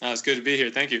 It's good to be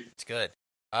here. Thank you. It's good.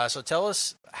 So tell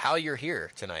us how you're here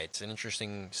tonight. It's an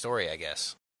interesting story, I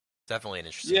guess. Definitely an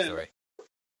interesting story.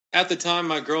 At the time,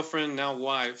 my girlfriend, now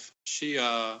wife, she...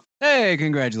 Hey,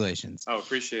 congratulations. Oh,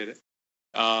 appreciate it.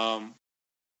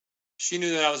 She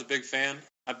knew that I was a big fan.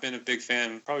 I've been a big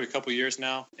fan probably a couple years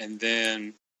now. And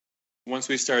then once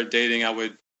we started dating, I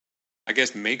would, I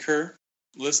guess, make her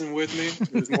listen with me.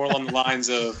 It was more along the lines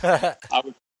of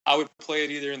I would play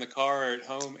it either in the car or at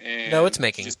home. And no, it's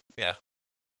making.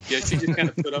 Yeah, she just kind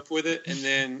of put up with it. And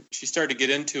then she started to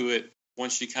get into it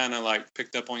once she kind of like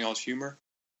picked up on y'all's humor.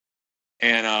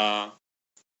 And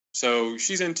so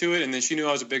she's into it, and then she knew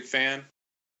I was a big fan.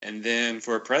 And then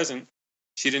for a present,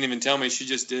 she didn't even tell me. She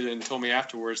just did it and told me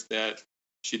afterwards that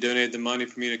she donated the money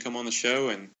for me to come on the show.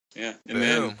 And yeah, and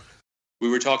then we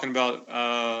were talking about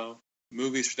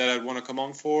movies that I'd want to come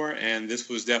on for, and this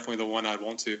was definitely the one I'd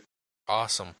want to.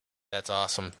 Awesome. That's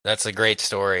awesome. That's a great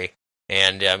story.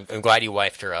 And I'm glad you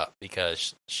wifed her up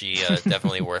because she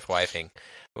definitely worth wifing.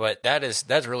 But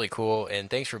that's really cool, and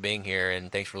thanks for being here,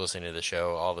 and thanks for listening to the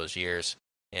show all those years,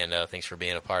 and thanks for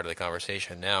being a part of the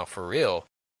conversation. Now, for real,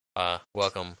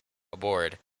 welcome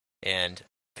aboard, and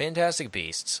Fantastic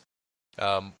Beasts.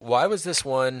 Why was this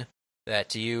one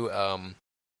that you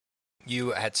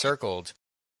had circled?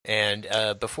 And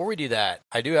before we do that,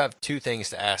 I do have 2 things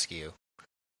to ask you,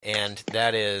 and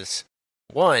that is,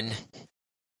 1,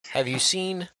 have you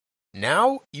seen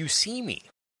Now You See Me?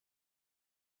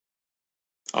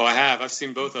 Oh, I have. I've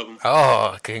seen both of them.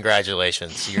 Oh,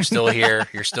 congratulations. You're still here.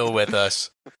 You're still with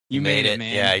us. You made it,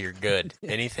 man. Yeah, you're good.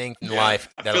 Anything in life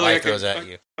that life like throws at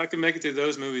you. If I can make it through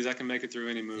those movies, I can make it through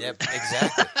any movie. Yep,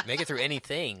 exactly. Make it through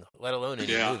anything, let alone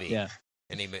any movie. Yeah.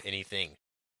 Anything.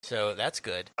 So that's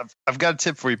good. I've got a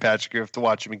tip for you, Patrick. You have to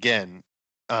watch them again.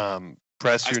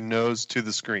 Press your nose to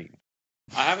the screen.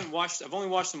 I've only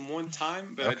watched them one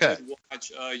time, but Okay. I did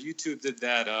watch, YouTube did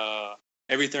that,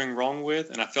 Everything Wrong With,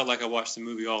 and I felt like I watched the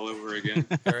movie all over again.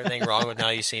 Everything Wrong With Now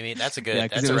You See Me? That's a good,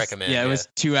 that's a recommend. Yeah, it was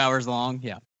 2 hours long.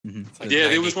 Yeah. Mm-hmm.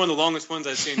 It was one of the longest ones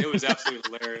I've seen. It was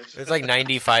absolutely hilarious. It's like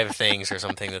 95 things or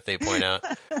something that they point out.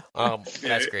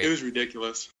 That's great. It was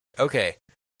ridiculous. Okay,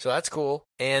 so that's cool.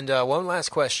 And one last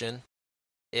question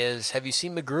is, have you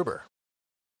seen MacGruber?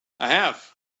 I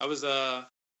have. I was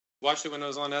watched it when I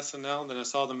was on SNL, then I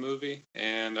saw the movie,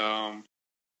 and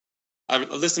I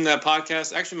listened to that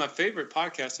podcast. Actually, my favorite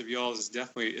podcast of y'all's is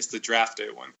definitely the Draft Day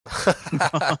one.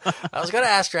 I was going to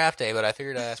ask Draft Day, but I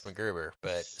figured I'd ask MacGruber.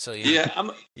 But so I'm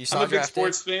a big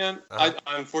sports fan. I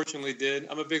unfortunately did.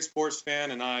 I'm a big sports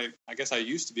fan, and I guess I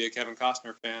used to be a Kevin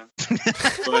Costner fan.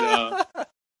 But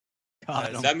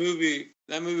that movie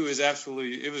was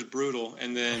it was brutal.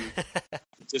 And then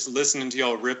just listening to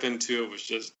y'all rip into it was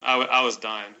just I was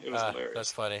dying. It was hilarious.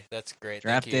 That's funny. That's great.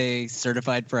 Draft Day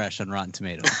certified fresh on Rotten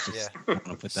Tomatoes. Yeah.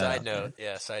 Side note.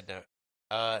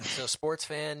 So sports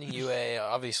fan, UA,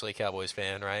 obviously Cowboys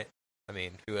fan, right? I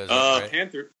mean, who has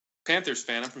right? Panthers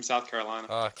fan. I'm from South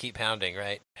Carolina. Keep pounding,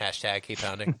 right? Hashtag keep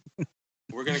pounding.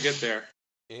 We're gonna get there.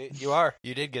 You are.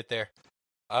 You did get there.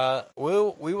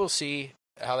 We will see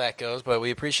how that goes, but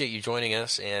we appreciate you joining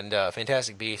us, and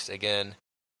Fantastic Beasts again.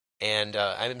 And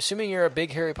I'm assuming you're a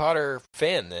big Harry Potter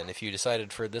fan then, if you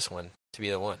decided for this one to be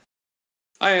the one.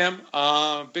 I am.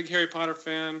 Big Harry Potter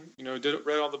fan.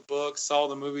 Read all the books, saw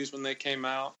the movies when they came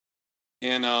out.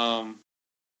 And,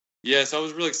 so I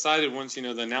was really excited once, the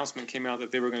announcement came out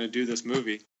that they were going to do this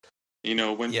movie.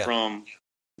 Went from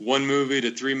 1 movie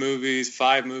to 3 movies,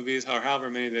 5 movies, or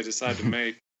however many they decided to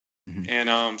make.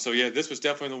 And, this was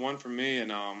definitely the one for me.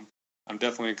 And I'm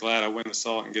definitely glad I went and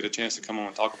saw it and get a chance to come on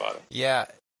and talk about it. Yeah.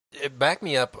 Back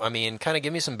me up. I mean, kind of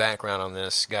give me some background on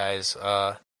this, guys.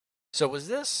 So was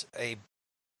this a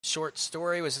short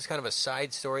story? Was this kind of a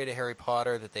side story to Harry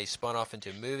Potter that they spun off into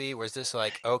a movie? Was this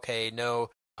like, okay, no,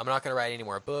 I'm not going to write any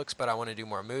more books, but I want to do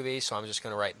more movies, so I'm just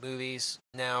going to write movies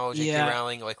now? J.K.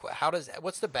 Rowling, like,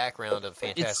 what's the background of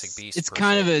Fantastic Beasts? It's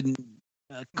kind of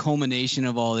a culmination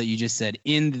of all that you just said.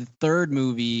 In the 3rd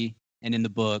movie and in the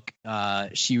book,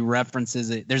 she references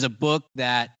it. There's a book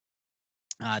that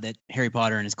Harry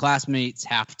Potter and his classmates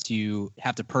have to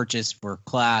purchase for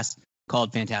class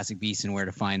called Fantastic Beasts and Where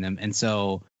to Find Them. And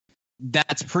so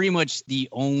that's pretty much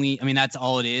that's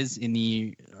all it is in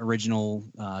the original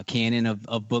canon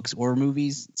of books or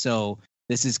movies. So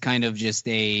this is kind of just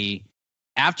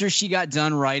after she got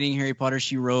done writing Harry Potter,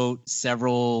 she wrote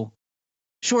several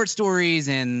short stories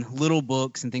and little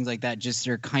books and things like that. Just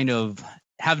are kind of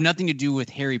have nothing to do with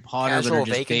Harry Potter. Casual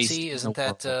Vacancy, isn't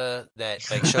that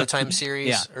like Showtime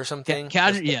series or something?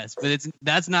 Yes, but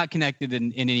that's not connected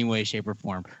in any way, shape, or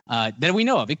form that we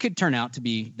know of. It could turn out to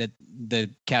be that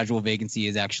the Casual Vacancy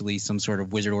is actually some sort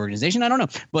of wizard organization. I don't know,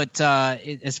 but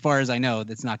as far as I know,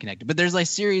 that's not connected. But there's like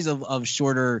series of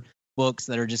shorter books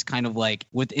that are just kind of like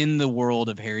within the world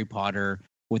of Harry Potter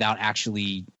without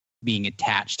actually being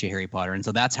attached to Harry Potter, and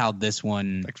so that's how this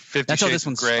one. Like 50 Shades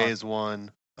of Grey is one.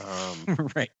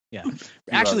 Right. Yeah.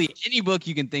 Actually, any book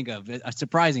you can think of,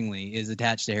 surprisingly, is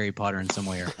attached to Harry Potter in some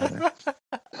way or another.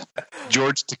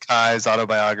 George Takei's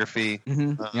autobiography.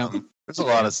 Yep. There's a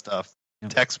lot of stuff.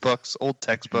 Yep. Textbooks, old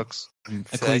textbooks.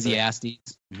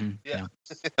 Ecclesiastes. Yeah.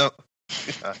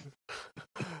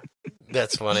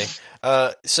 That's funny.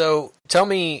 So tell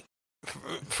me,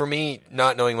 for me,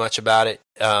 not knowing much about it,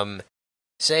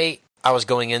 say I was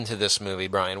going into this movie,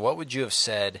 Brian, what would you have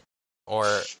said,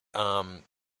 or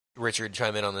Richard,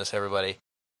 chime in on this, everybody.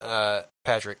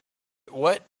 Patrick,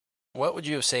 what would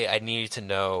you say I needed to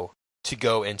know to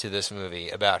go into this movie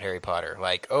about Harry Potter?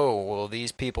 Like,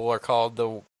 these people are called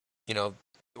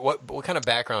what kind of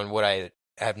background would I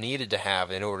have needed to have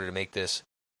in order to make this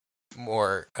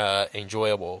more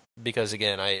enjoyable? Because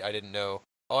again, I didn't know.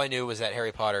 All I knew was that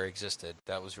Harry Potter existed.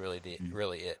 That was really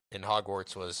really it. And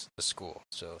Hogwarts was the school.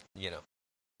 So,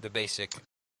 the basic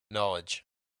knowledge.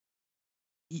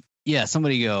 Yeah,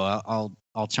 somebody go.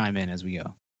 I'll chime in as we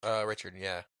go. Richard,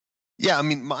 yeah. Yeah, I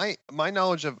mean, my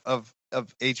knowledge of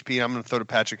HP, I'm going to throw to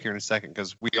Patrick here in a second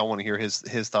because we all want to hear his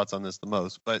thoughts on this the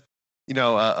most. But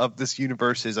of this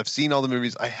universe is I've seen all the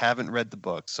movies. I haven't read the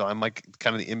books, so I'm like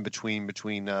kind of the in between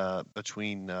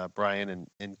Brian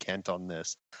and Kent on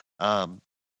this.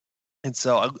 And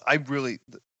so I really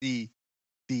the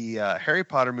Harry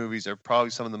Potter movies are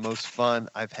probably some of the most fun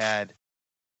I've had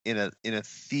in a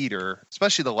theater,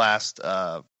 especially the last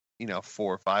 4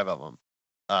 or 5 of them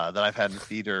that I've had in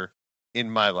theater in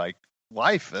my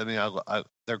life. I mean,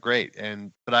 they're great,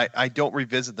 but I don't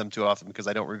revisit them too often because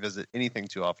I don't revisit anything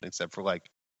too often except for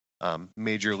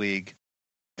Major League,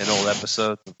 an old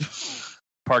episode,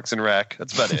 Parks and Rec.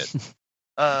 That's about it.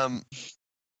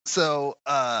 So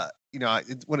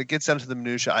when it gets down to the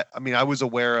minutia, I was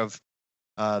aware of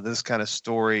this kind of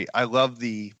story. I love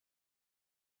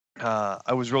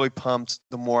I was really pumped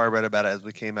the more I read about it as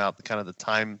we came out, the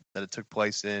time that it took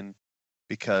place in,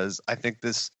 because I think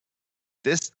the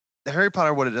Harry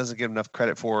Potter, what it doesn't get enough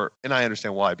credit for, and I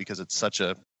understand why, because it's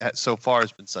so far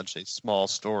it's been such a small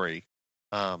story,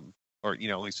 or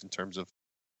at least in terms of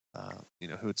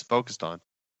who it's focused on.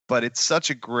 But it's such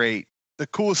the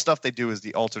coolest stuff they do is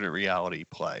the alternate reality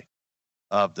play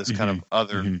of this kind of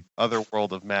other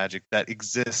world of magic that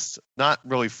exists not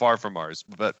really far from ours,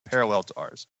 but parallel to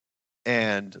ours.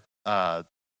 And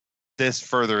this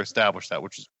further established that,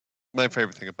 which is my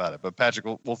favorite thing about it. But Patrick,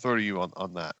 we'll throw to you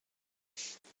on that.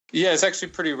 Yeah, it's actually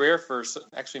pretty rare for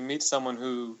actually meet someone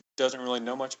who doesn't really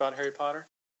know much about Harry Potter.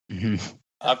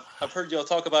 I've heard y'all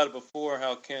talk about it before.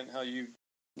 How you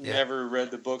Yeah. never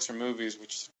read the books or movies,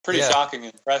 which is pretty Yeah. shocking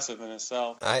and impressive in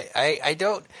itself. I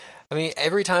don't. I mean,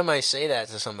 every time I say that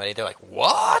to somebody, they're like,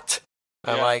 "What?"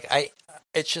 I'm Yeah. like,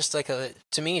 It's just like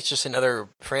to me, it's just another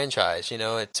franchise.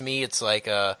 To me, it's like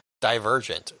a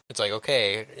Divergent. It's like,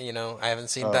 okay, I haven't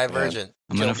seen Oh, Divergent.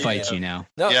 I'm gonna Kill- fight you now.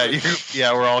 No,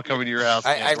 Yeah, we're all coming to your house.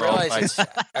 I man. We're all realize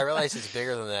fighting. I realize it's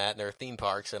bigger than that, and there are theme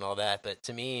parks and all that. But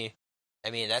to me,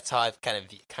 I mean, that's how I've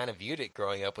kind of viewed it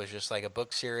growing up. Was just like a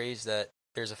book series that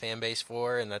there's a fan base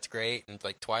for, and that's great. And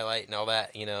like Twilight and all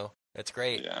that, that's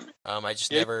great. Yeah, I mean, I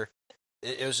just Yeah. never.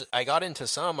 It was. I got into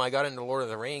Lord of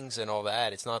the Rings and all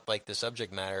that. It's not like the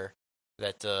subject matter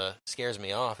that scares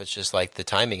me off. It's just like the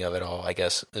timing of it all, I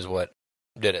guess, is what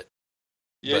did it.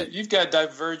 yeah, But- you've got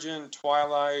Divergent,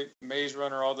 Twilight, Maze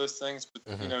Runner, all those things, but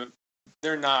Mhm.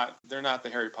 they're not the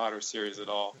Harry Potter series at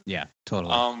all. Yeah,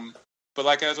 totally. But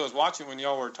like as I was watching when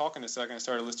y'all were talking a second, I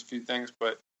started to list a few things,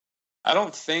 but I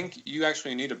don't think you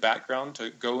actually need a background to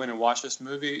go in and watch this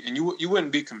movie, and you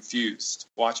wouldn't be confused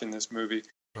watching this movie.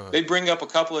 Huh. They bring up a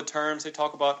couple of terms. They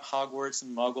talk about Hogwarts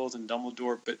and Muggles and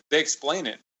Dumbledore, but they explain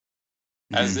it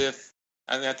as if.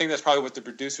 And I think that's probably what the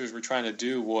producers were trying to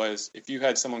do was, if you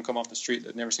had someone come off the street that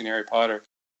had never seen Harry Potter,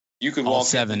 you could all walk.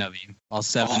 seven of you, all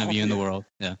seven of you in the yeah. world.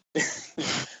 Yeah.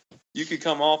 You could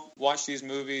come off, watch these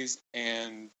movies,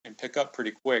 and pick up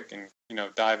pretty quick, and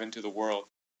dive into the world.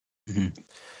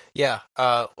 Yeah.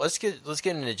 Let's get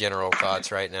into general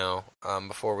thoughts right now.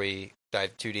 Before we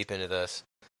dive too deep into this,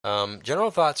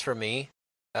 general thoughts for me.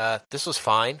 This was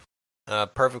fine.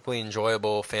 Perfectly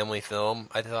enjoyable family film,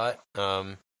 I thought.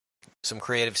 Some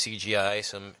creative CGI,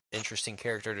 some interesting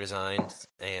character designs,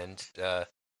 and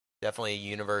definitely a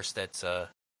universe that's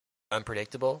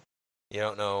unpredictable. You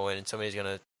don't know when somebody's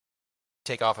going to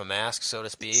take off a mask, so to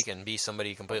speak, and be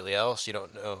somebody completely else. You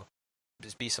don't know.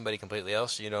 Just be somebody completely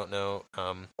else. You don't know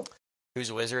who's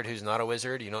a wizard, who's not a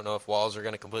wizard. You don't know if walls are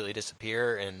going to completely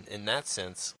disappear. And in that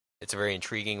sense, it's a very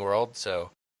intriguing world.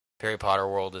 So if Harry Potter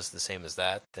world is the same as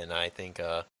that, then I think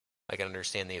I can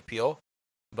understand the appeal.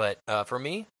 But for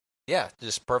me, yeah,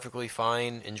 just perfectly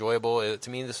fine, enjoyable. To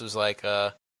me, this was like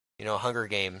Hunger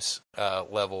Games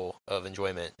level of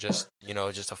enjoyment. Just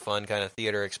just a fun kind of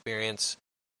theater experience.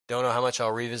 Don't know how much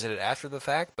I'll revisit it after the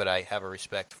fact, but I have a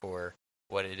respect for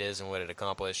what it is and what it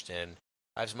accomplished, and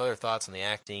I have some other thoughts on the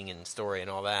acting and story and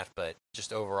all that. But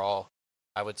just overall,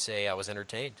 I would say I was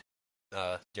entertained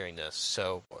during this.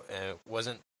 So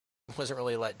wasn't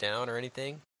really let down or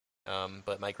anything.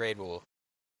 But my grade will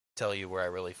tell you where I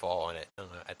really fall on it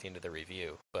at the end of the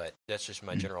review. But that's just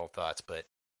my general thoughts. But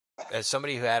as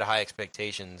somebody who had high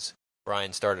expectations,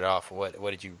 Brian started off. What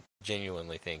did you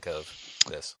genuinely think of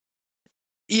this?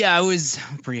 Yeah, I was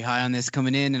pretty high on this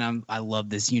coming in, and I love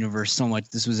this universe so much.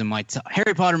 This was in my top.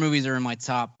 Harry Potter movies are in my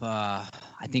top. I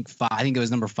think it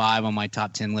was number 5 on my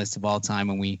top 10 list of all time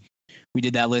when we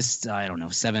did that list. I don't know,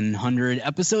 700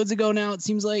 episodes ago now. It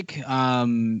seems like.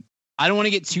 I don't want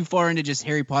to get too far into just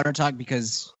Harry Potter talk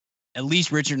because at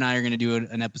least Richard and I are going to do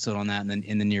an episode on that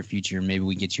in the near future. Maybe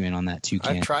we get you in on that too.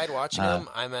 Ken. I've tried watching them.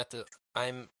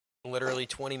 I'm literally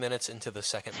 20 minutes into the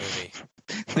second movie.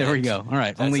 There we go. All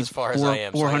right, That's only as far as I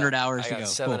am. 400 I hours got to go.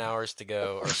 7 Cool. hours to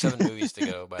go, or 7 movies to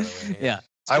go. By the way. Yeah.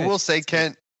 I will say,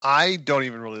 Kent, I don't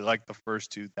even really like the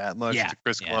first two that much. Yeah, The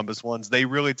Chris yeah. Columbus ones, they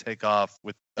really take off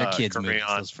with They're kids' Carry movies,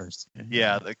 On. those first.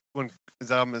 Yeah, like when is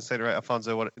that I'm gonna say it right?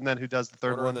 Alfonso, what? And then who does the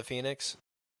third Order one? of the Phoenix,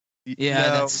 Yeah,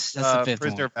 that's the fifth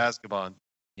Prisoner one. of Azkaban.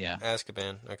 Yeah.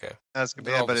 Azkaban. Okay, They're all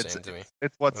Azkaban, but the it's same to me.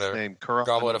 what's Whatever. his name? Cuarón?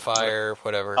 Goblet of Fire,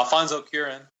 whatever. Alfonso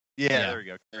Cuarón. Yeah, Yeah. there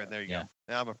you go. Cuarón, there you Yeah. go.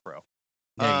 Now I'm a pro.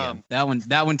 There you go.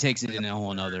 That one takes it in a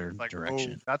whole nother Like,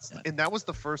 direction. oh, that's Yeah. and that was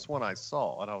the first one I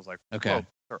saw, and I was like, Okay. "Whoa,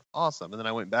 they're awesome." And then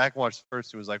I went back and watched the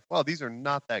first two. Was like, "Well, these are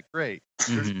not that great.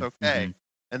 They're just Mhm, okay." mhm.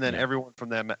 And then Yeah. everyone from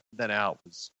them then out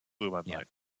blew my Yeah. mind.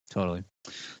 Totally.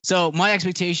 So my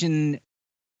expectation,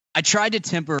 I tried to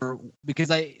temper because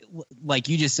like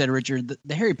you just said, Richard,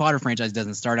 the Harry Potter franchise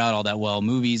doesn't start out all that well,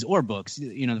 movies or books.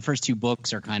 The first 2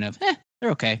 books are kind of,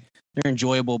 they're okay. They're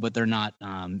enjoyable, but they're not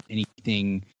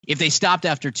anything. If they stopped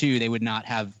after 2, they would not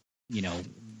have,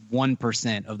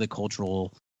 1% of the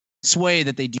cultural sway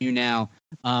that they do now.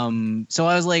 So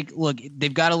I was like, look,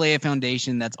 they've got to lay a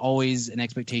foundation. That's always an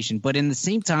expectation. But in the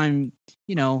same time,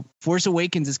 Force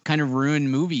Awakens has kind of ruined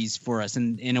movies for us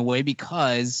in a way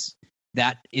because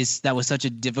that was such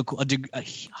a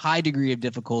high degree of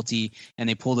difficulty, and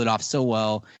they pulled it off so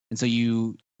well. And so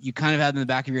you kind of have in the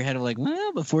back of your head of like,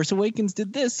 well, but Force Awakens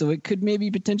did this, so it could maybe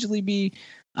potentially be.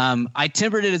 I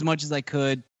tempered it as much as I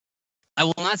could. I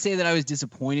will not say that I was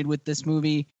disappointed with this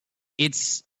movie.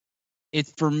 It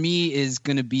for me is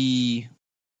going to be,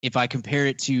 if I compare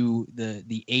it to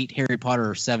the 8 Harry Potter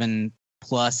or 7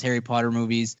 plus Harry Potter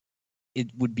movies, it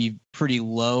would be pretty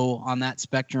low on that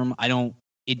spectrum.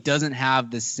 It doesn't have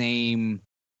the same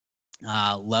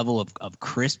level of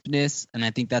crispness, and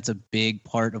I think that's a big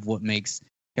part of what makes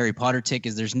Harry Potter tick.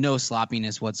 Is there's no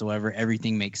sloppiness whatsoever.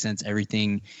 Everything makes sense.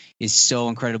 Everything is so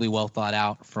incredibly well thought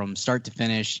out from start to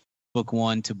finish. Book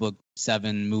 1 to book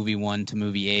 7, movie 1 to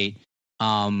movie 8.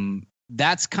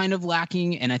 That's kind of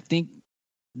lacking, and I think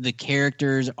the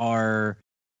characters are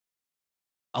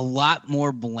a lot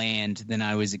more bland than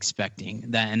I was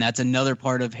expecting. And that's another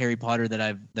part of Harry Potter that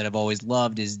I've always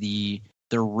loved, is the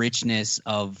richness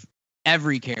of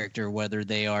every character, whether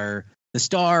they are the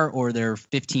star or they're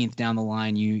 15th down the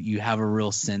line. You have a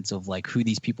real sense of like who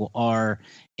these people are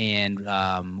and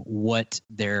what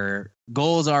their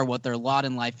goals are, what their lot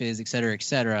in life is, et cetera, et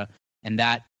cetera. And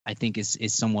that, I think, is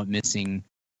somewhat missing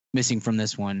from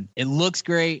this one. It looks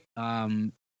great.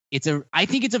 I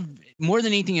think it's more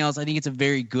than anything else, I think it's a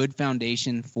very good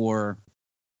foundation for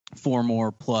 4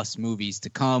 more plus movies to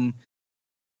come.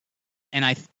 And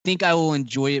I think I will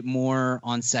enjoy it more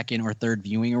on second or third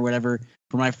viewing or whatever.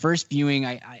 For my first viewing,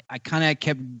 I kind of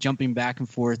kept jumping back and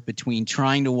forth between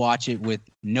trying to watch it with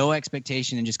no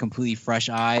expectation and just completely fresh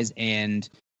eyes, and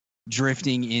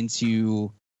drifting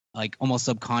into like almost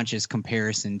subconscious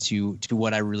comparison to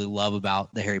what I really love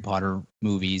about the Harry Potter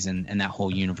movies and that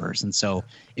whole universe. And so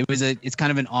it's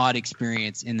kind of an odd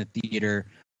experience in the theater,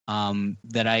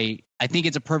 that I think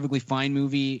it's a perfectly fine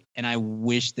movie, and I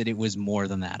wish that it was more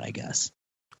than that, I guess.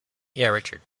 Yeah,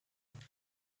 Richard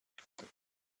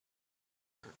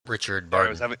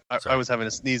Barton. I was having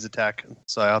a sneeze attack,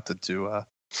 so I opted to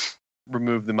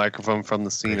remove the microphone from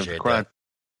the scene of the crime.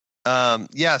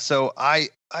 So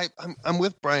I'm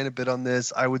with Brian a bit on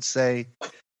this. I would say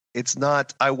it's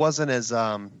not. I wasn't as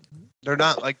they're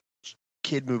not like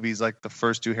kid movies like the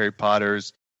first 2 Harry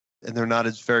Potters, and they're not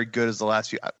as very good as the last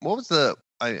few. What was the?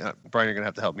 Brian, you're gonna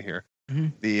have to help me here. Mm-hmm.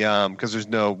 The because there's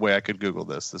no way I could Google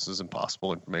this. This is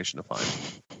impossible information to find.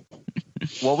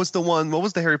 What was the one? What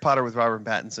was the Harry Potter with Robert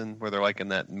Pattinson where they're like in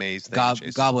that maze thing?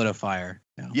 Goblet of Fire.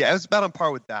 Yeah, it was about on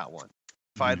par with that one.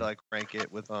 If I had to like rank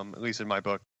it with at least in my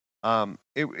book.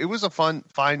 It was a fine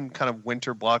kind of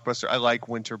winter blockbuster. I like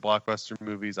winter blockbuster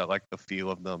movies. I like the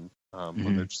feel of them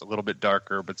when they're just a little bit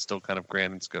darker, but still kind of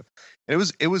grand and good. And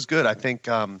it was good. I think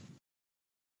some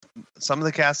of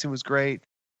the casting was great.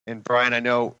 And Brian, I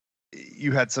know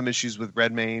you had some issues with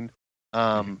Redmayne.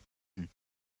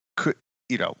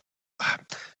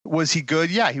 Was he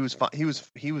good? Yeah, he was fine. He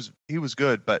was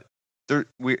good, but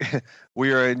we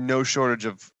are in no shortage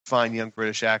of fine young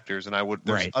British actors, and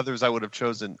there's others I would have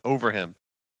chosen over him.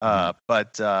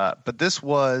 But this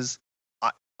was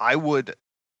I would.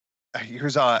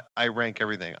 Here's how I rank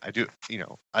everything. I do.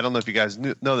 I don't know if you guys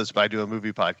know this, but I do a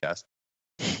movie podcast,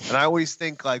 and I always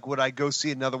think like, would I go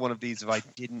see another one of these if I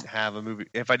didn't have a movie?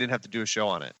 If I didn't have to do a show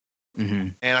on it? Mm-hmm.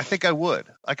 And I think I would.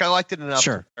 Like I liked it enough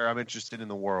Sure. where I'm interested in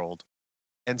the world,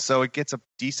 and so it gets a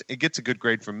good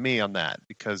grade from me on that,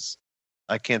 because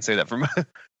I can't say that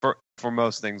for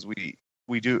most things we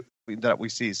do that we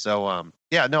see. So I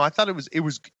thought it was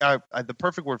the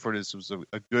perfect word for it was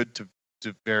a good to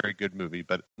very good movie,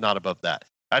 but not above that.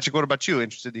 Patrick, what about you?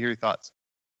 Interested to hear your thoughts.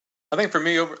 I think for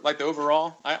me,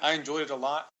 overall, I enjoyed it a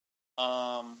lot.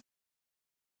 Some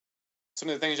of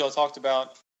the things y'all talked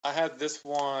about, I had this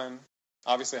one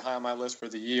obviously high on my list for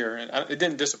the year, and it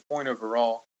didn't disappoint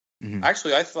overall. Mm-hmm.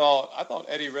 Actually, I thought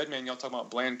Eddie Redmayne. Y'all talking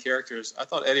about bland characters. I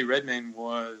thought Eddie Redmayne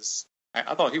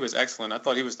I thought he was excellent. I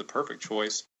thought he was the perfect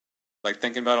choice. Like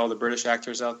thinking about all the British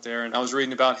actors out there, and I was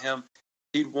reading about him.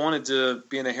 He wanted to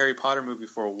be in a Harry Potter movie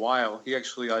for a while. He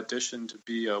actually auditioned to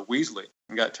be Weasley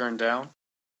and got turned down.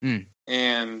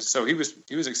 And so he was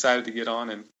excited to get on.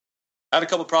 And I had a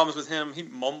couple problems with him. He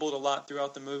mumbled a lot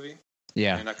throughout the movie.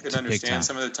 Yeah, and I couldn't understand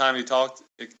some of the time he talked.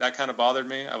 That kind of bothered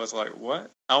me. I was like, what?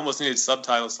 I almost needed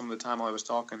subtitles some of the time while I was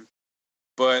talking.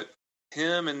 But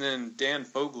him and then Dan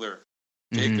Fogler,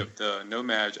 Jacob, the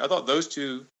Nomad, I thought those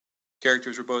 2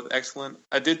 characters were both excellent.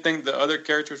 I did think the other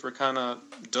characters were kind of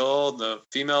dull. The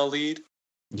female lead,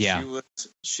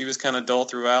 she was kind of dull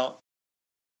throughout.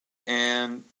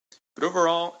 But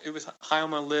overall, it was high on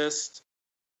my list.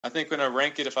 I think when I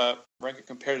rank it, if I rank it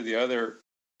compared to the other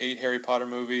 8 Harry Potter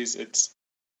movies, it's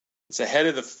ahead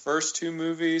of the first 2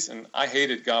 movies, and I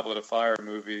hated Goblet of Fire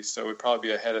movies, so it would probably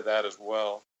be ahead of that as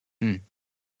well.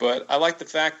 But I like the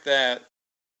fact that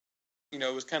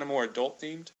it was kind of more adult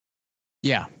themed.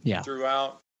 Yeah.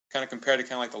 Throughout, kind of compared to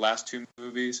kind of like the last 2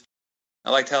 movies. I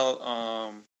liked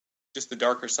how just the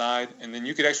darker side, and then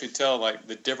you could actually tell like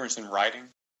the difference in writing.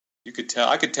 I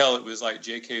could tell it was like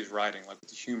J.K.'s writing, like with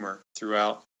the humor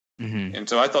throughout. And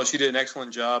so I thought she did an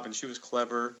excellent job, and she was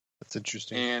clever. That's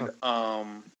interesting. And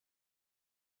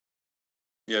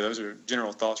yeah, those are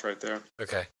general thoughts right there.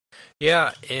 Okay.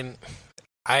 Yeah, and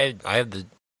I have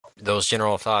those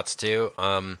general thoughts too.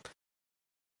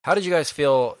 How did you guys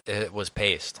feel it was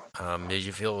paced? Did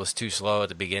you feel it was too slow at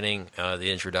the beginning,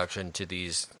 the introduction to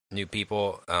these new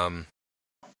people?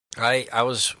 I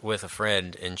was with a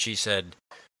friend, and she said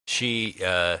she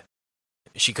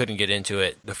couldn't get into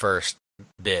it the first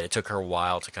bit. It took her a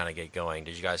while to kind of get going.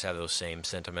 Did you guys have those same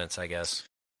sentiments, I guess?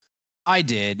 I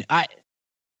did. I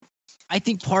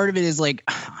think part of it is like,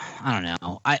 I don't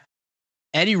know.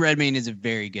 Eddie Redmayne is a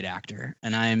very good actor,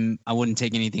 and I wouldn't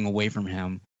take anything away from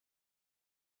him.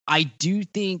 I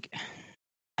think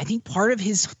part of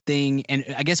his thing, and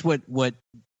I guess what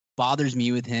bothers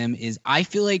me with him is I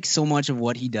feel like so much of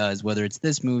what he does, whether it's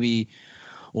this movie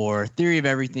or Theory of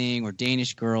Everything or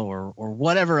Danish Girl or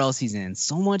whatever else he's in,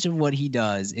 so much of what he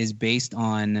does is based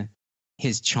on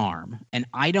his charm. And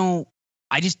I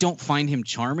just don't find him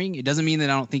charming. It doesn't mean that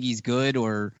I don't think he's good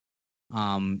or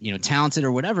talented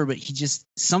or whatever, but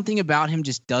something about him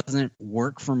just doesn't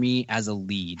work for me as a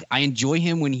lead. I enjoy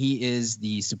him when he is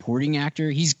the supporting actor.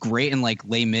 He's great in like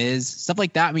Les Mis, stuff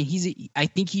like that. I mean, I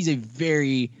think he's a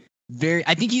very, very,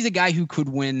 I think he's a guy who could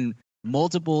win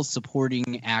multiple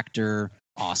supporting actor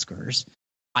Oscars.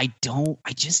 I don't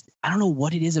know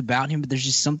what it is about him, but there's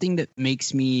just something that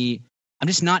makes I'm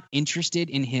just not interested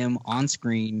in him on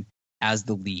screen as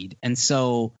the lead. And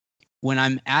so when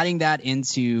I'm adding that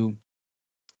into,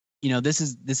 this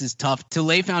is tough. To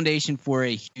lay foundation for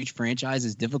a huge franchise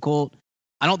is difficult.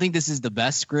 I don't think this is the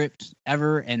best script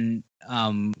ever. And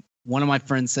one of my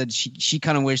friends said she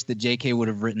kind of wished that J.K. would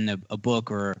have written a book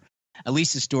or at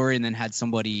least a story and then had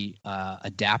somebody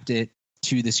adapt it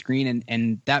to the screen.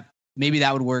 And that maybe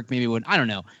that would work. Maybe it wouldn't. I don't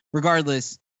know.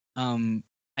 Regardless,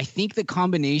 I think the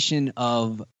combination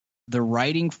of the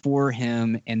writing for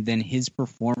him and then his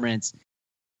performance,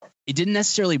 it didn't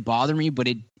necessarily bother me, but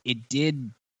it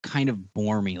did kind of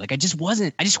bore me. Like I just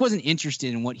wasn't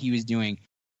interested in what he was doing.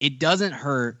 It doesn't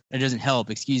help,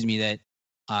 that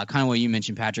kind of what you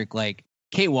mentioned, Patrick, like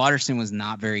Kate Watterson was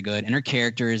not very good and her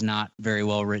character is not very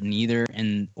well written either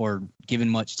or given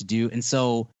much to do. And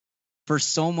so for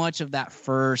so much of that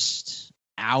first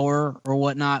hour or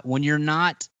whatnot, when you're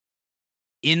not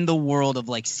in the world of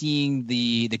like seeing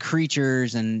the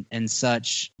creatures and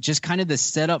such, just kind of the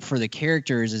setup for the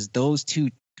characters is those two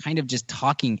kind of just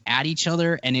talking at each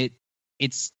other, and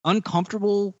it's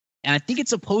uncomfortable, and I think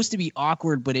it's supposed to be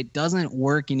awkward, but it doesn't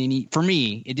work for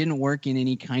me, it didn't work in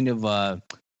any kind of an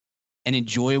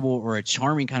enjoyable or a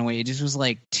charming kind of way. It just was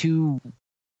like two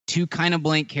kind of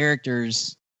blank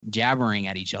characters jabbering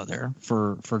at each other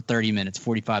for 30 minutes,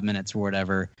 45 minutes or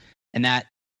whatever. And that,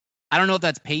 I don't know if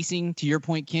that's pacing to your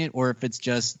point, Kent, or if it's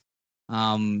just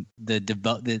the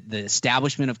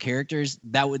establishment of characters.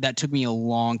 That took me a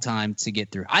long time to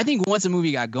get through. I think once a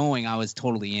movie got going, I was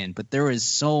totally in, but there was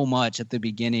so much at the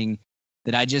beginning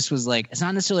that I just was like, it's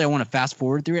not necessarily I want to fast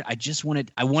forward through it.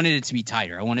 I wanted it to be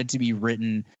tighter. I wanted it to be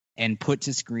written and put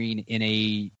to screen in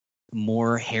a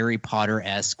more Harry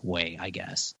Potter-esque way, I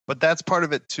guess. But that's part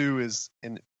of it too,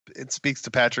 and it speaks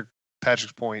to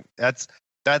Patrick's point. That's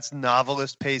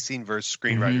novelist pacing versus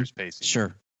screenwriter's pacing.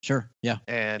 Sure. Yeah.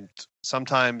 And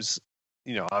sometimes,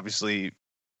 obviously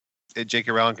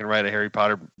J.K. Rowling can write a Harry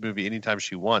Potter movie anytime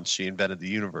she wants. She invented the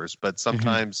universe. But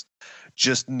sometimes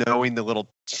just knowing the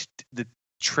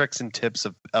tricks and tips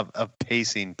of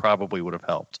pacing probably would have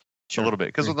helped a little bit.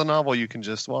 Because with a novel, you can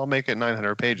just, make it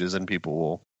 900 pages and people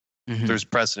will, there's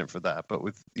precedent for that. But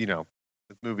with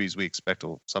movies, we expect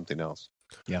something else.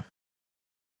 Yeah.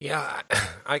 Yeah,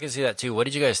 I can see that too. What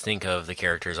did you guys think of the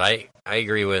characters? I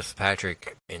agree with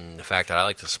Patrick in the fact that I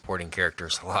like the supporting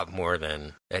characters a lot more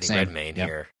than Eddie Redmayne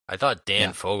here. I thought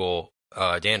Dan Fogler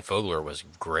was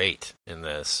great in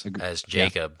this as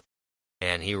Jacob,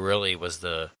 and he really was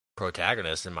the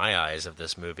protagonist in my eyes of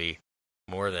this movie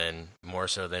more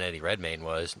so than Eddie Redmayne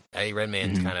was. Eddie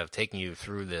Redmayne's kind of taking you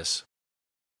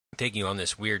on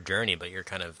this weird journey, but you're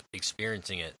kind of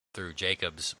experiencing it through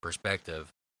Jacob's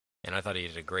perspective. And I thought he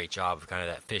did a great job of kind of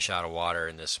that fish out of water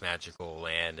in this magical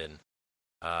land, and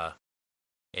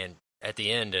at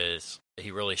the end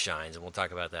he really shines, and we'll talk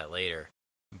about that later.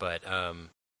 But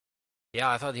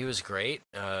I thought he was great.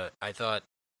 I thought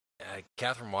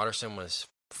Catherine Watterson was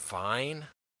fine.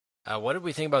 What did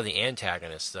we think about the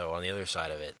antagonists, though, on the other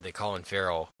side of it? The Colin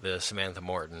Farrell, the Samantha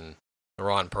Morton, the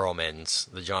Ron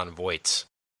Perlmans, the Jon Voights.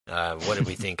 What did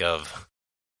we think of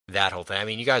that whole thing? I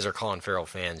mean, you guys are Colin Farrell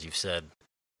fans. You've said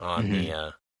on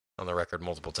the record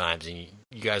multiple times, and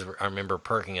you guys I remember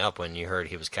perking up when you heard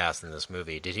he was cast in this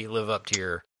movie. Did he live up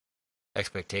to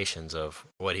expectations of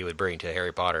what he would bring to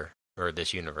Harry Potter or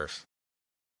this universe.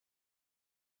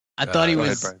 I thought he Go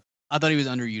ahead, was. Brian. I thought he was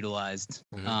underutilized.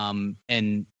 Mhm.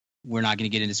 And we're not going to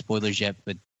get into spoilers yet,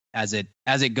 but as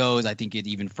it goes, I think it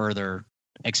even further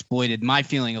exploited my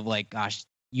feeling of like, gosh,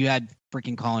 you had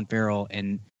freaking Colin Farrell,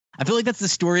 and I feel like that's the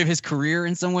story of his career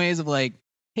in some ways. Of like,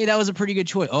 hey, that was a pretty good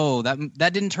choice. Oh, that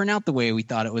didn't turn out the way we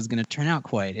thought it was going to turn out.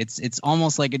 Quite. It's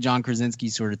almost like a John Krasinski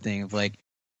sort of thing of like,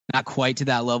 not quite to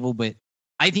that level, but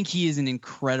I think he is an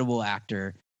incredible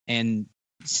actor, and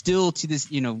still to this,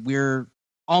 we're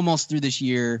almost through this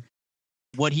year.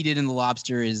 What he did in The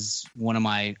Lobster is one of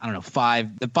my, I don't know,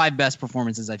 the five best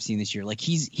performances I've seen this year. Like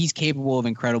he's capable of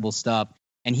incredible stuff,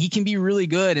 and he can be really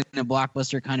good in a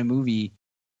blockbuster kind of movie.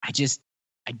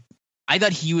 I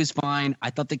thought he was fine. I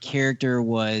thought the character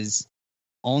was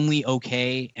only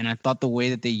okay, and I thought the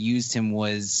way that they used him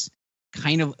was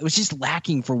it was just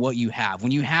lacking for what you have.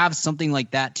 When you have something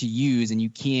like that to use and you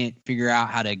can't figure out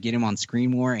how to get him on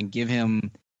screen more and give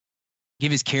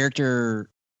his character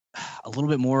a little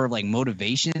bit more of like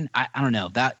motivation. I don't know.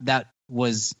 That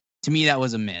was, to me, that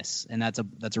was a miss, and that's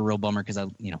a real bummer because I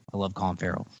love Colin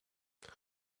Farrell.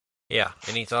 Yeah.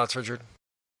 Any thoughts, Richard?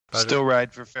 Still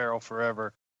ride for Farrell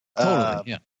forever.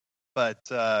 Totally. Yeah. But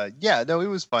yeah, no, it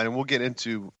was fine, and we'll get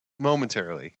into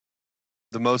momentarily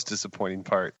the most disappointing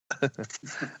part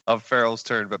of Farrell's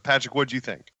turn. But Patrick, what do you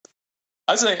think?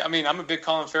 I'm a big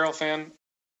Colin Farrell fan.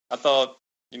 I thought,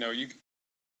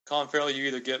 Colin Farrell, you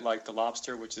either get like The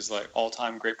Lobster, which is like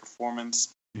all-time great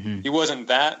performance. Mm-hmm. He wasn't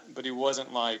that, but he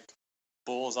wasn't like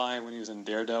Bullseye when he was in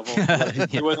Daredevil.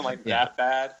 He wasn't like that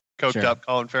bad. Coked up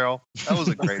Colin Farrell. That was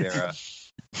a great era.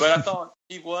 But I thought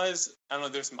he was, I don't know,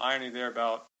 there's some irony there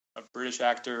about a British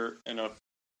actor in a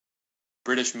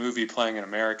British movie playing an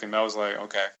American. I was like,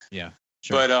 okay. Yeah.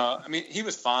 Sure. But, he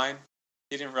was fine.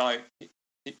 He didn't really,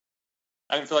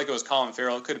 I didn't feel like it was Colin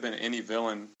Farrell. It could have been any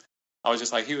villain. I was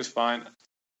just like, he was fine.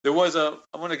 I want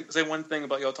to say one thing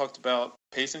about, y'all talked about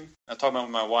pacing. I talked about it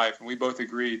with my wife, and we both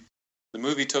agreed the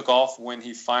movie took off when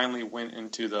he finally went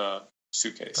into the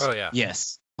suitcase. Oh, yeah.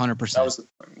 Yes. 100%. That was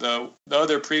the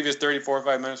other previous 34 or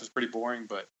 5 minutes was pretty boring,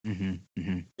 but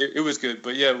it was good.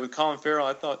 But yeah, with Colin Farrell,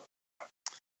 I thought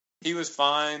he was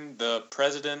fine. The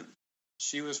president,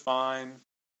 she was fine.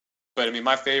 But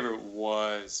my favorite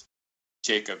was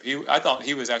Jacob. I thought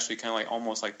he was actually kind of like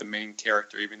almost like the main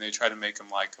character, even though they tried to make him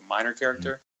like a minor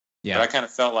character. Yeah. But I kind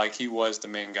of felt like he was the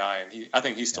main guy, and I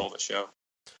think he stole the show.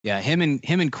 Yeah, him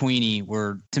and Queenie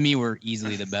were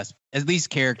easily the best, at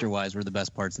least character-wise, were the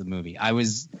best parts of the movie.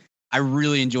 I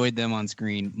really enjoyed them on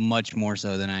screen much more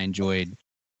so than I enjoyed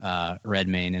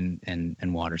Redmayne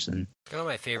and Watterson. One of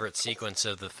my favorite sequence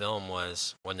of the film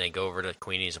was when they go over to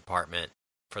Queenie's apartment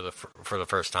for the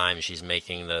first time. She's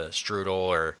making the strudel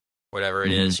or whatever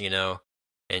it is,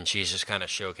 and she's just kind of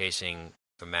showcasing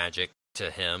the magic to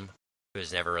him, who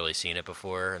has never really seen it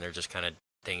before, and they're just kind of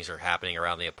things are happening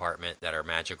around the apartment that are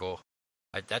magical.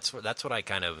 That's what I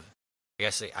kind of, I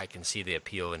guess I can see the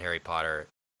appeal in Harry Potter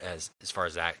as far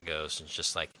as that goes. It's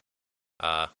just like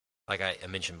I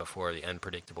mentioned before, the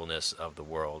unpredictableness of the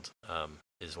world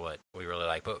is what we really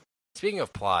like. But speaking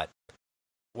of plot,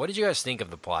 what did you guys think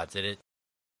of the plot? Did it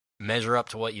measure up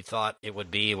to what you thought it would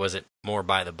be? Was it more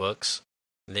by the books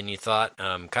than you thought?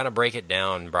 Kind of break it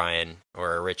down, Brian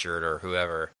or Richard or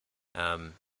whoever.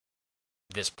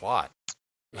 This plot.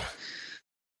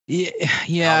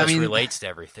 Yeah. How this relates to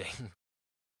everything.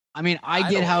 I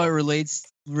get how it relates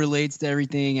to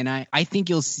everything, and I think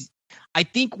you'll see. I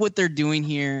think what they're doing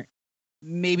here,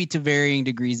 maybe to varying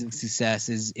degrees of success,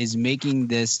 is making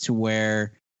this to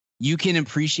where you can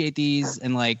appreciate these,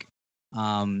 and like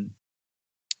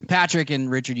Patrick and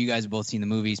Richard, you guys have both seen the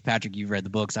movies. Patrick, you've read the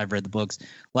books. I've read the books.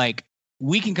 Like,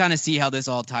 we can kind of see how this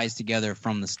all ties together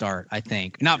from the start, I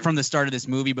think. Not from the start of this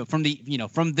movie, but from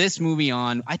from this movie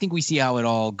on, I think we see how it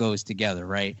all goes together,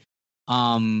 right?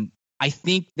 I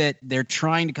think that they're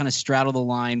trying to kind of straddle the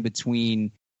line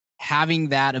between having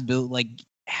that ability, like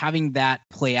having that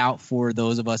play out for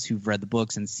those of us who've read the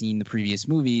books and seen the previous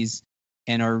movies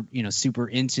and are, super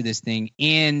into this thing,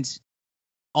 and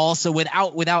also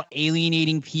without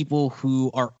alienating people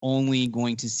who are only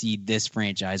going to see this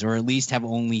franchise, or at least have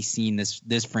only seen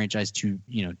this franchise to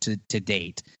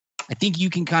date. I think you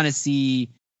can kind of see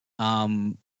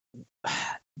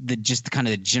the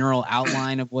general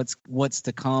outline of what's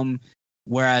to come,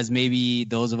 whereas maybe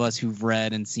those of us who've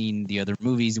read and seen the other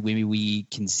movies, maybe we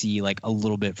can see like a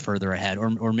little bit further ahead,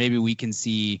 or maybe we can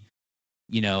see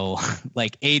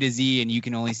like A to Z, and you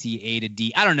can only see A to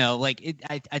D. I don't know. Like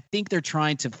I think they're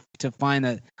trying to find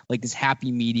that like this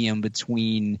happy medium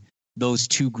between those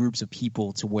two groups of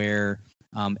people, to where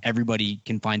everybody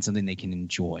can find something they can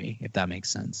enjoy, if that makes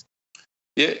sense.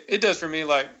 Yeah, it does for me.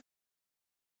 Like,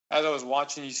 as I was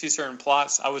watching, you see certain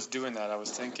plots. I was doing that. I was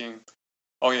thinking,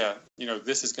 oh yeah,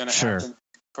 this is going to happen.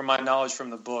 From my knowledge from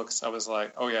the books, I was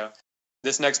like, oh yeah,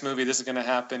 this next movie, this is going to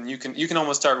happen. You can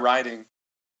almost start writing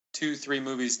 2-3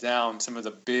 movies down some of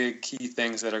the big key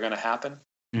things that are going to happen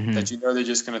that they're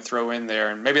just going to throw in there,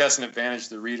 and maybe that's an advantage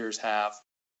the readers have.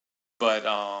 But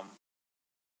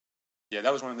yeah,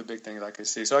 that was one of the big things I could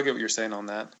see. So I get what you're saying on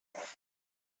that.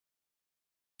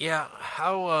 Yeah,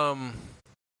 how are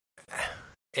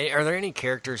there any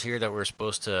characters here that we're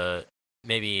supposed to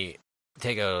maybe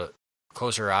take a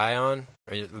closer eye on,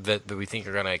 or that we think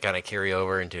are going to kind of carry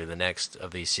over into the next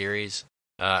of these series?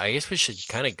 I guess we should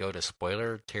kind of go to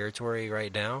spoiler territory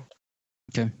right now.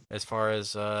 Okay. As far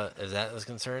as that is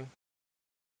concerned.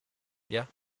 Yeah.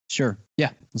 Sure.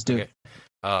 Yeah. Let's do it.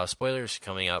 Spoilers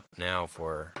coming up now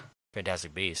for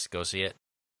Fantastic Beasts. Go see it.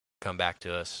 Come back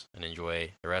to us and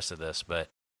enjoy the rest of this. But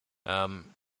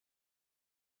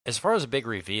as far as a big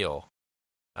reveal,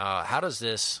 how does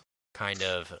this kind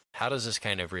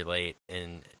of relate?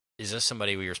 And is this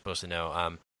somebody we were supposed to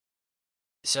know?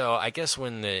 So I guess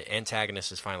when the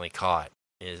antagonist is finally caught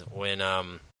is when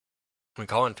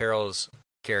Colin Farrell's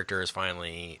character is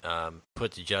finally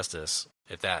put to justice,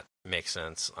 if that makes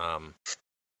sense.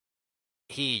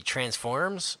 He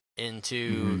transforms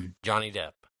into Johnny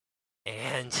Depp,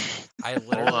 and I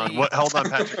literally hold on,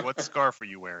 Patrick. What scarf are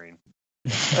you wearing?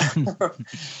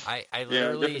 I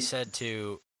literally said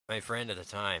to my friend at the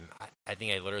time, I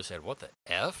think I literally said, "What the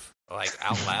F?" like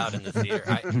out loud in the theater.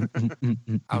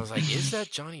 I was like, "Is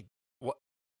that Johnny?" What?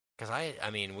 Because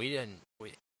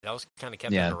that was kind of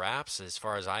kept under wraps as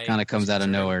far as I kind of comes out of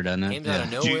nowhere, doesn't it? Comes out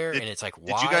of nowhere, and it's like,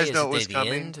 why you guys is know it it was the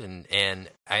coming? end? And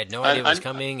I had no idea it was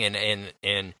coming,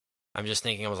 and I'm just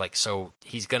thinking, I was like, so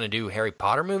he's gonna do Harry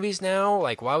Potter movies now?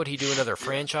 Like, why would he do another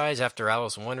franchise after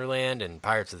Alice in Wonderland and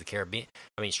Pirates of the Caribbean?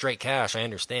 I mean, straight cash, I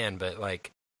understand, but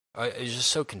like, it was just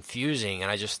so confusing,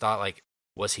 and I just thought, like,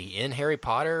 was he in Harry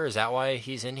Potter? Is that why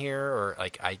he's in here? Or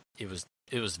like, it was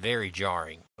very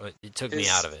jarring. It took me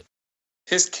out of it.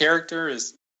 His character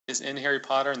is in Harry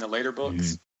Potter in the later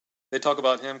books. They talk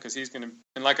about him because he's going to,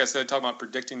 and like I said, talk about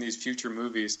predicting these future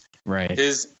movies. Right.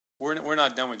 We're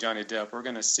not done with Johnny Depp. We're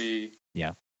going to see.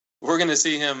 Yeah. We're going to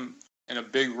see him in a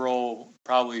big role,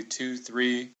 probably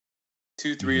 2-3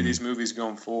 of these movies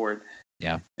going forward.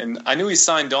 Yeah. And I knew he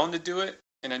signed on to do it,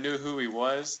 and I knew who he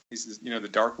was. He's the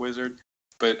Dark Wizard,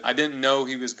 but I didn't know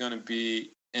he was going to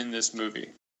be in this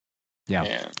movie. Yeah.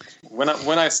 And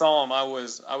when I saw him, I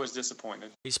was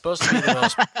disappointed. He's supposed to be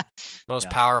the most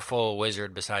powerful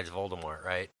wizard besides Voldemort,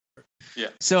 right? Yeah.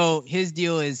 So his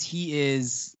deal is he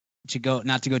is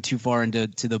not to go too far into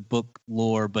the book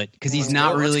lore, but because he's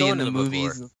not really in the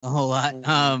movies a whole lot.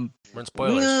 We're in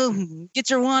spoilers. Get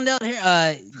your wand out here.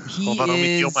 Hold on, let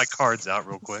me deal my cards out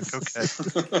real quick. Okay.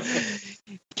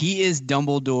 He is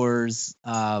Dumbledore's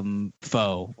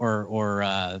foe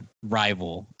or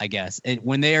rival, I guess.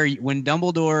 When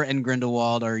Dumbledore and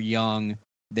Grindelwald are young,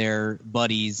 they're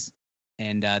buddies,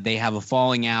 and they have a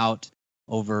falling out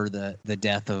over the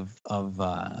death of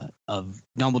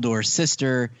Dumbledore's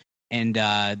sister, and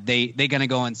they gonna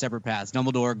go on separate paths.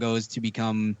 Dumbledore goes to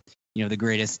become the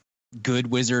greatest good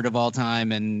wizard of all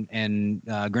time, and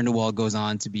Grindelwald goes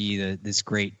on to be this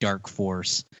great dark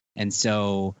force. And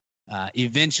so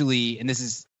eventually, and this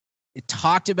is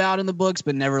talked about in the books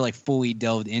but never like fully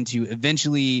delved into,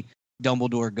 eventually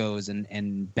Dumbledore goes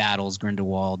and battles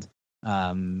Grindelwald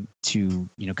to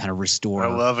kind of restore.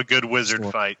 I love a good wizard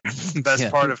fight.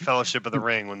 Best part of Fellowship of the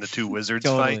Ring, when the two wizards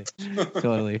fight.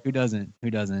 Totally. Who doesn't?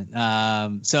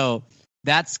 So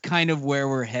that's kind of where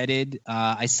we're headed.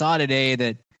 I saw today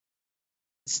that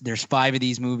there's 5 of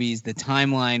these movies. The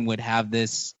timeline would have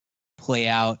this play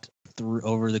out through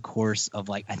over the course of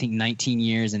I think 19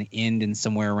 years and end in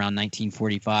somewhere around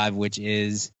 1945, which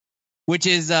is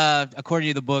according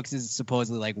to the books is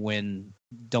supposedly when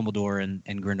Dumbledore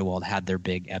and Grindelwald had their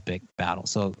big epic battle.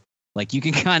 So you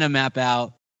can kind of map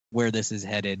out where this is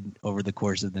headed over the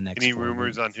course of the next. Any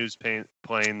rumors on who's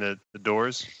playing the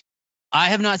doors? I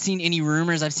have not seen any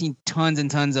rumors. I've seen tons and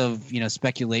tons of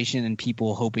speculation and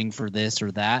people hoping for this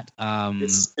or that.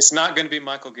 It's not going to be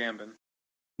Michael Gambon.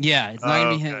 Yeah, it's not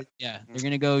going to be him. Yeah, they're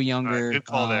going to go younger. Right, good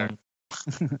call there.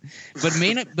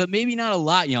 but maybe not a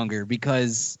lot younger,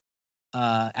 because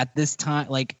at this time,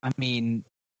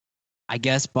 I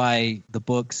guess by the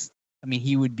books,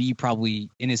 he would be probably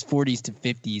in his 40s to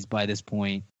 50s by this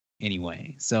point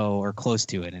anyway. So, or close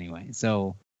to it anyway.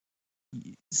 So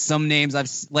some names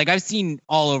I've seen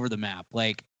all over the map,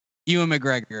 like Ewan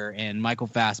McGregor and Michael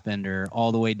Fassbender,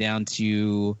 all the way down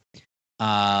to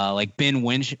like Ben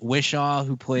Whishaw,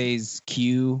 who plays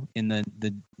Q in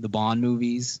the Bond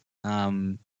movies,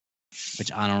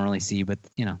 which I don't really see, but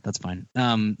that's fine.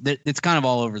 It's kind of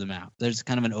all over the map. There's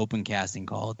kind of an open casting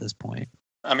call at this point.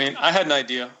 I mean, I had an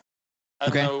idea. I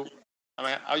don't Okay. know. I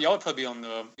mean, y'all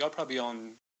probably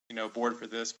on board for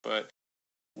this, but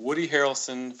Woody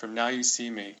Harrelson from Now You See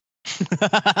Me.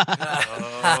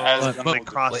 Oh, But- they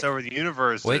cross over the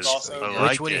universes. Which Also- I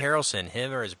like Woody it. Harrelson,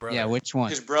 him or his brother? Yeah, which one?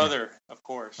 His brother, of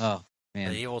course. Oh The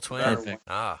man, evil twin. Perfect.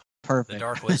 The perfect.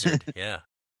 Dark Wizard. Yeah.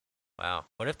 Wow.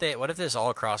 What if this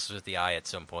all crosses with the Eye at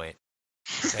some point?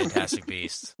 Fantastic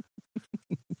Beasts.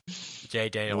 J.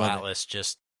 Daniel Love it. Atlas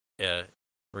just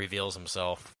reveals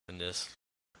himself in this.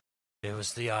 It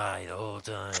was the Eye the whole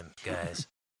time, guys.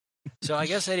 So I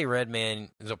guess Eddie Redmayne,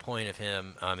 the point of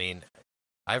him, I mean,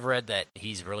 I've read that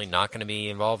he's really not going to be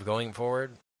involved going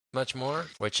forward much more,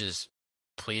 which is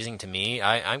pleasing to me.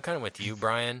 I'm kind of with you,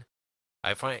 Brian.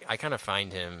 I kind of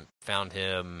found him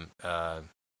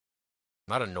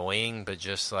not annoying, but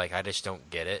just like I just don't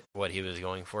get it what he was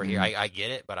going for here. I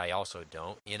get it, but I also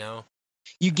don't.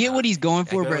 You get what he's going I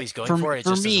for, get but what he's going for. It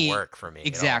just doesn't work for me.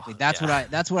 Exactly. At all.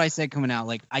 That's what I said coming out.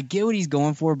 Like I get what he's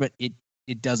going for, but it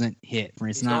doesn't hit.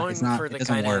 He's going for it the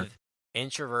doesn't kind work. of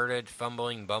introverted,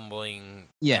 fumbling, bumbling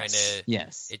Yes. kind of.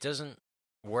 Yes. It doesn't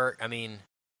work. I mean,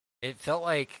 it felt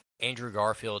like Andrew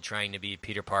Garfield trying to be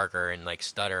Peter Parker and like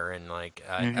stutter and like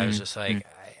I was just like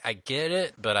I get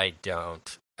it, but I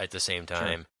don't at the same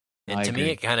time. And I to me,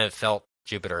 agree. it kind of felt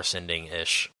Jupiter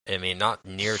Ascending-ish. I mean, not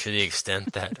near to the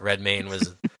extent that Redmayne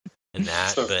was in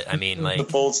that, So, but I mean, The like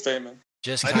bold statement.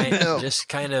 just I don't know.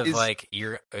 kind of Is- like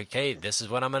you're okay. This is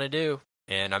what I'm gonna do,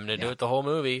 and I'm gonna do Yeah. it the whole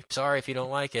movie. Sorry if you don't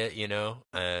like it.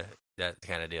 That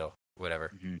kind of deal.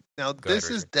 Whatever. Now Go ahead, this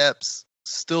is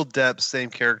Richard. Depp's same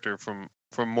character from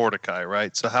Mordecai,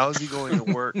 right? So how is he going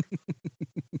to work?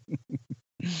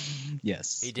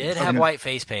 Yes. He did have white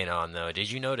face paint on, though. Did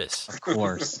you notice? Of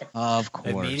course. Of course.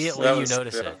 Immediately That you was-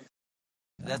 notice yeah. it.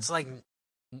 That's like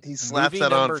He slaps movie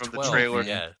that on number from the 12, trailer.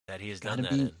 Yeah, that he has done Gotta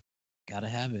that be- in. Gotta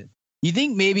have it. You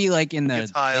think maybe like in the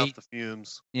Gets high late, off the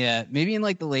fumes. yeah, maybe in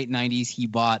like the late '90s, he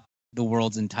bought the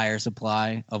world's entire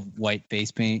supply of white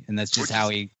face paint, and that's just Which how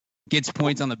is- he gets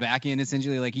points on the back end.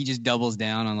 Essentially, like he just doubles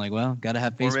down on like, well, gotta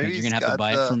have face maybe paint. You're he's gonna have to got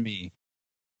buy the- it from me.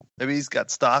 Maybe he's got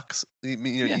stocks. He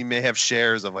may have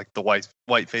shares of like the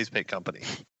white face paint company,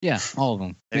 Yeah, all of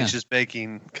them. and Yeah. he's just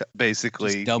making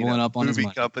basically Just doubling up on his movie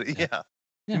money. company. Yeah. Yeah.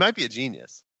 Yeah. He might be a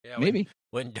genius. Yeah, Maybe.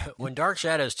 when Dark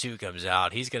Shadows 2 comes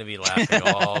out, he's going to be laughing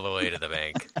all the way to the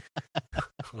bank.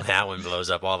 That one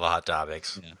blows up all the hot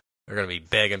topics. Yeah. They're going to be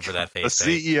begging for that The face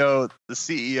paint.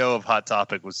 CEO of Hot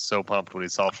Topic was so pumped when he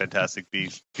saw Fantastic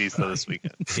Beasts this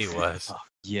weekend. He was.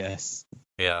 Yes,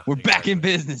 Yeah. we're back in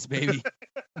exactly. business, baby.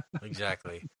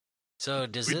 Exactly. So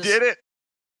does We this did it.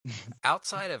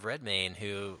 outside of Redmayne,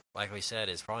 who, like we said,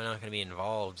 is probably not going to be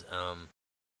involved?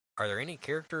 Are there any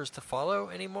characters to follow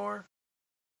anymore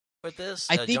with this?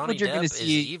 I think Johnny what you're Depp gonna is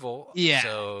see- evil. Yeah,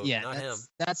 so yeah, not him.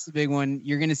 that's the big one.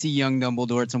 You're gonna see young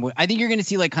Dumbledore at some point. I think you're gonna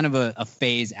see like kind of a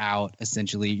phase out.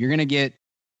 Essentially, you're gonna get.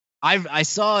 I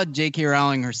saw J.K.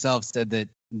 Rowling herself said that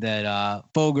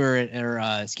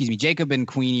Jacob and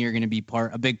Queenie are gonna be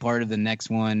a big part of the next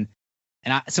one,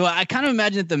 and I kind of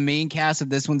imagine that the main cast of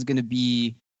this one's gonna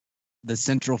be the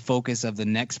central focus of the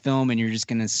next film, and you're just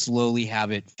gonna slowly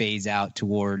have it phase out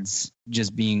towards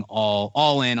just being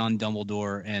all in on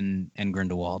Dumbledore and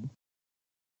Grindelwald.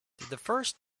 Did the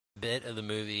first bit of the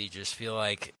movie just feel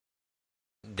like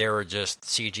there were just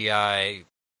CGI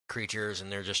creatures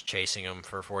and they're just chasing them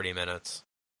for 40 minutes?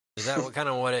 Is that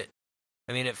what it?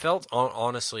 I mean, it felt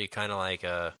honestly kind of like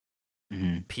a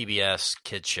PBS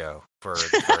kids show for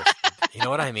the first. You know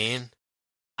what I mean?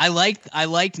 I liked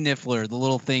Niffler, the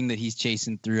little thing that he's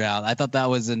chasing throughout. I thought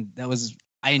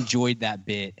I enjoyed that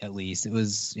bit at least. It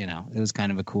was, it was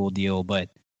kind of a cool deal. But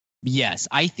yes,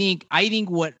 I think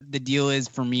what the deal is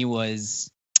for me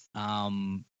was,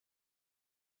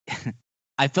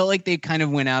 I felt like they kind of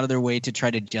went out of their way to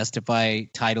try to justify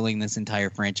titling this entire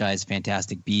franchise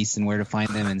 "Fantastic Beasts" and Where to Find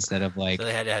Them instead of like So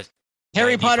they had to have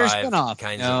Harry Potter 95 spinoff.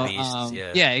 kinds of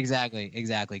beasts. Yeah, exactly.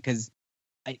 Because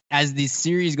as the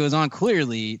series goes on,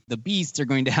 clearly the beasts are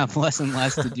going to have less and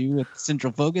less to do with the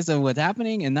central focus of what's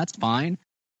happening, and that's fine.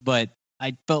 But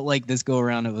I felt like this go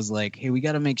around, it was like, hey, we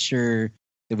got to make sure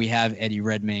that we have Eddie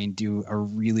Redmayne do a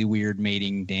really weird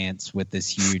mating dance with this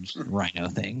huge rhino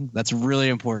thing. That's really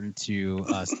important to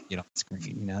us get on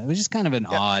screen. It was just kind of an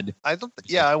odd. I don't.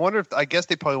 Yeah, I wonder if. I guess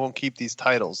they probably won't keep these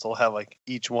titles. They'll have like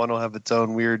each one will have its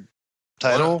own weird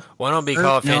subtitle. One will be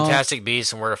called No. Fantastic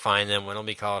Beasts and Where to Find Them. One will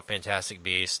be called Fantastic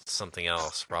Beasts, something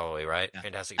else, probably, right? Yeah.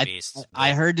 Fantastic I- Beasts.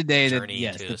 I heard today that Journey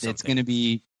yes, to that it's something. gonna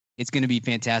be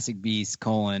Fantastic Beasts :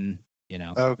 Okay.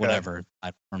 whatever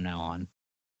from now on.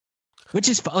 Which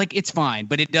is like it's fine,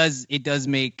 but it does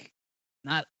make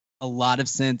not a lot of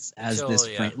sense as Until, this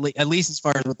yeah. at least as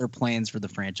far as what their plans for the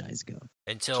franchise go.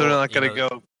 Until, So they're not you going know,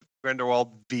 to go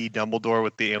Grindelwald v. Dumbledore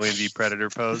with the Alien v. Predator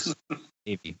pose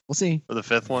Maybe we'll see. for the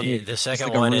fifth one. The It's second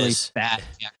like a one really is fat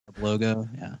Jack Up logo.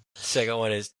 Yeah. the second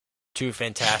one is Two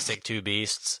Fantastic Two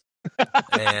Beasts,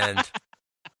 and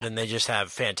then they just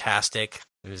have Fantastic.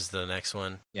 Who's the next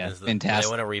one? Yeah, Is the, Fantastic-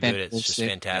 They want to reboot it. It's just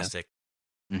Fantastic,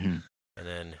 yeah. Fantastic, Mm-hmm. and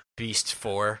then Beast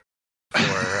 4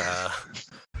 for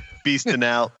Beasting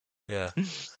out. yeah.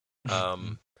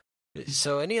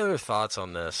 So, any other thoughts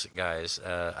on this, guys?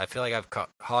 I feel like I've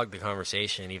hogged the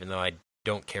conversation, even though I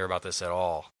don't care about this at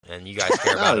all, and you guys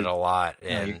care about it a lot,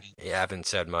 and you haven't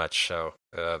said much. So,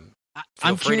 feel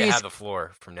I'm free curious. to have the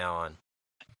floor from now on.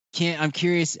 I'm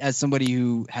curious, as somebody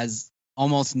who has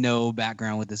almost no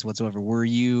background with this whatsoever, were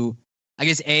you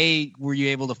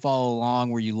able to follow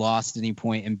along? Were you lost at any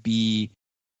point? And B,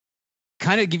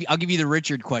 I'll give you the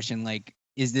Richard question. Like,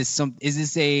 does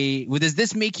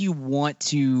this make you want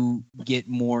to get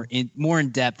more in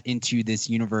depth into this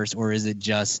universe, or is it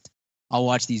just I'll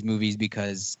watch these movies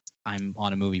because I'm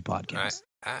on a movie podcast?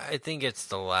 I think it's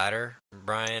the latter,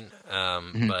 Brian.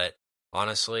 Mhm. But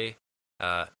honestly,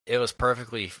 it was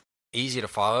perfectly easy to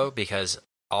follow because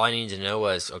all I needed to know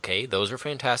was, okay, those are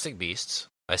Fantastic Beasts.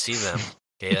 I see them.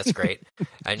 Okay, that's great.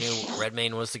 I knew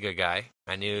Redmayne was the good guy.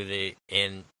 I knew the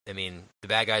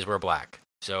bad guys were black.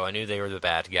 So I knew they were the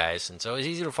bad guys. And so it was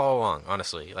easy to follow along,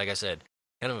 honestly. Like I said,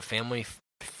 kind of a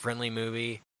family-friendly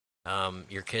movie.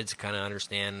 Your kids kind of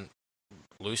understand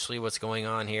loosely what's going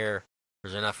on here.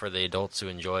 There's enough for the adults to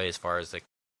enjoy as far as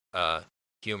the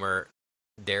humor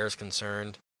there is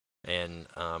concerned. And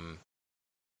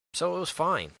so it was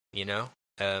fine, you know?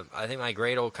 I think my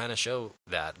grade will kind of show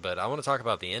that. But I want to talk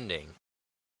about the ending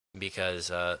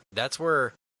because that's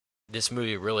where this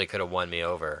movie really could have won me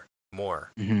over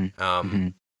more. Mm-hmm.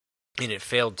 And it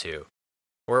failed to.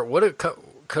 Where what it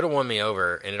could have won me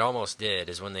over, and it almost did,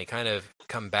 is when they kind of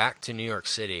come back to New York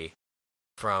City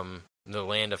from the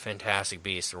land of Fantastic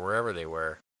Beasts or wherever they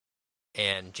were,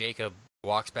 and Jacob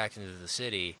walks back into the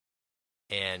city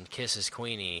and kisses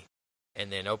Queenie,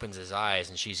 and then opens his eyes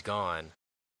and she's gone,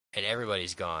 and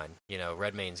everybody's gone. You know,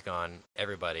 Redmayne's gone,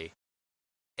 everybody,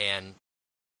 and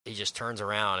he just turns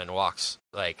around and walks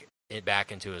like it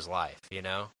back into his life. You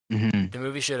know, Mm-hmm. the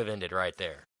movie should have ended right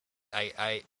there.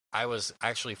 I was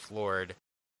actually floored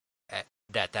at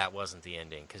that wasn't the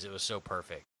ending because it was so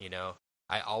perfect. You know,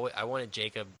 I wanted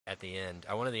Jacob at the end.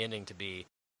 I wanted the ending to be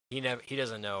he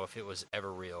doesn't know if it was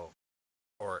ever real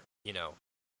or, you know,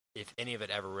 if any of it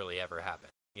ever really ever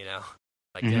happened. You know,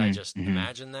 like did I just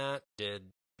imagine that? Did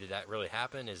that really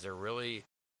happen? Is there really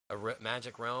a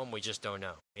magic realm? We just don't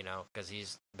know. You know, because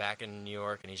he's back in New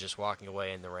York and he's just walking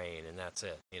away in the rain and that's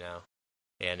it. You know,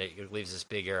 and it leaves this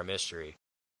big air of mystery.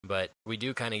 But we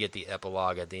do kind of get the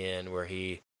epilogue at the end where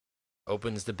he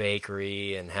opens the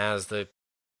bakery and has the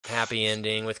happy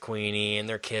ending with Queenie and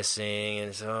they're kissing and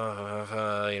it's,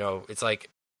 you know, it's like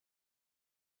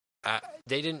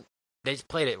they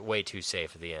played it way too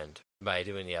safe at the end by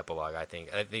doing the epilogue. I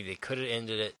think they could have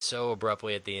ended it so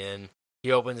abruptly at the end.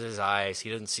 He opens his eyes,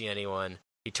 he doesn't see anyone,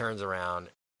 he turns around,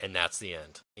 and that's the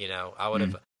end. You know, I would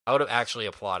have actually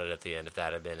applauded at the end if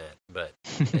that had been it, but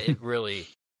it really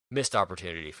missed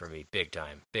opportunity for me, big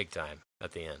time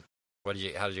at the end. How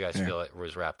did you guys feel it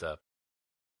was wrapped up?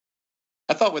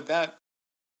 I thought with that,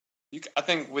 I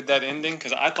think with that ending,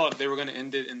 because I thought they were going to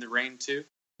end it in the rain too,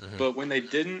 but when they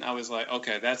didn't, I was like,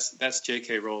 okay, that's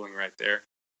J.K. Rowling right there.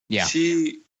 Yeah,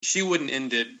 she wouldn't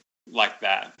end it like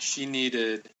that. She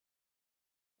needed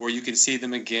where you can see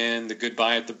them again, the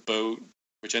goodbye at the boat,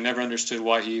 which I never understood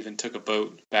why he even took a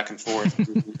boat back and forth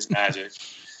with his magic.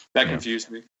 That confused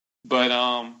me. But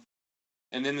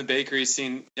and then the bakery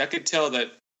scene, I could tell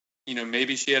that, you know,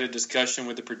 maybe she had a discussion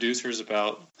with the producers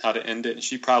about how to end it, and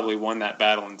she probably won that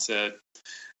battle and said,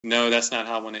 no, that's not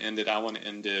how I want to end it. I want to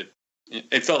end it.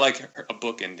 It felt like a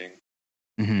book ending.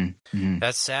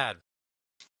 That's sad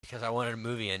because I wanted a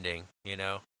movie ending, you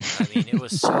know? I mean, it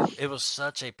was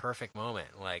such a perfect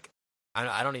moment. Like,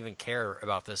 I don't even care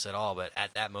about this at all, but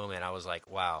at that moment I was like,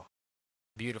 wow,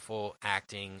 beautiful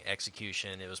acting,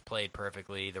 execution. It was played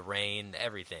perfectly, the rain,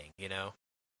 everything, you know?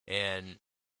 And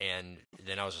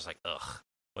then I was just like, ugh.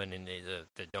 When in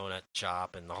the donut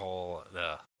shop and the whole,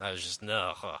 I was just,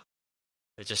 no.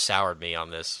 It just soured me on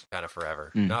this kind of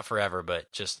forever. Not forever,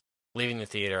 but just leaving the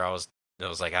theater, I was I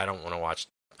was like, I don't want to watch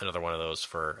another one of those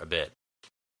for a bit.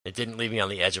 It didn't leave me on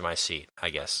the edge of my seat, I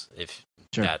guess, if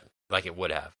that like it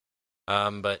would have.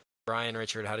 But Brian,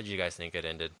 Richard, how did you guys think it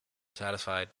ended?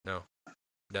 Satisfied? No,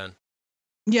 done.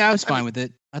 Yeah, I was fine with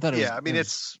it. I thought it was. Yeah, I mean, it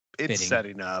it's fitting.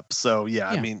 setting up. So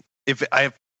yeah, Yeah. I mean, if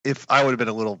I would have been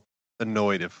a little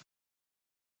annoyed if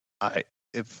I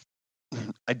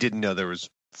didn't know there was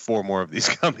 4 more of these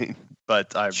coming,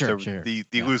 but the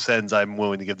loose ends I'm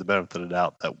willing to give the benefit of the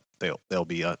doubt that they'll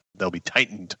be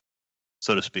tightened,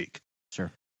 so to speak.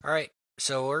 Sure. All right,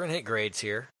 so we're gonna hit grades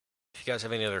here. If you guys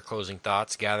have any other closing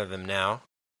thoughts, gather them now,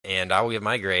 and I will give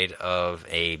my grade of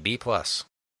a B+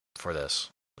 for this.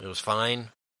 It was fine,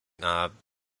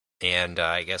 and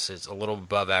I guess it's a little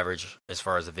above average as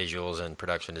far as the visuals and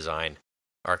production design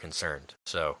are concerned.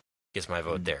 So gets my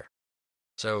vote there.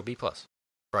 So B+.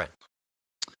 Brian.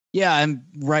 Yeah, I'm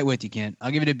right with you, Kent.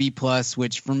 I'll give it a B+,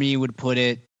 which for me would put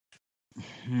it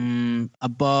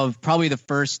above probably the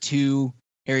first 2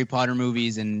 Harry Potter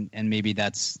movies, and maybe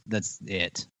that's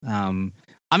it. I'm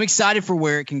excited for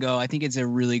where it can go. I think it's a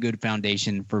really good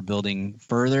foundation for building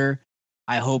further.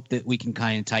 I hope that we can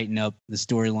kind of tighten up the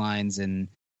storylines and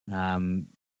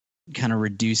kind of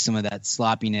reduce some of that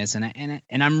sloppiness. And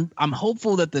I'm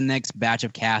hopeful that the next batch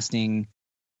of casting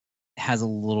has a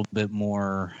little bit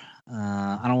more.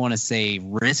 I don't want to say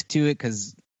risk to it,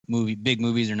 because big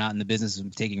movies are not in the business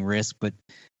of taking risk, but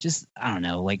just, I don't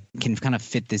know, like, can kind of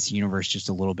fit this universe just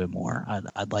a little bit more.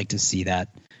 I'd like to see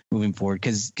that moving forward,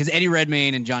 because Eddie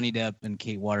Redmayne and Johnny Depp and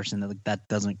Kate Watterson, that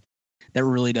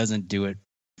really doesn't do it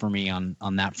for me on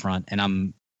that front.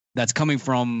 And that's coming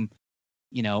from,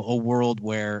 a world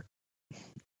where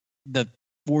the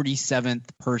 47th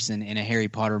person in a Harry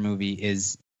Potter movie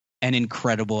is an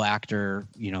incredible actor,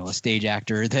 a stage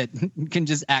actor that can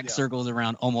just act circles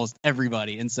around almost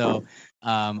everybody. And so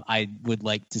I would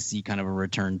like to see kind of a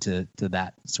return to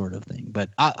that sort of thing. But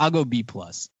I'll go B+.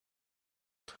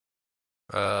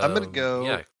 I'm going to go.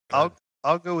 Yeah,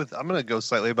 I'll go with. I'm going to go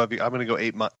slightly above you. I'm going to go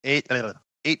A-.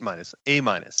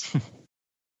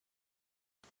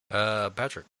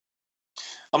 Patrick.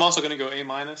 I'm also going to go A-,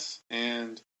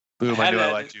 and Boom! I knew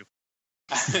I liked you.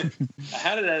 I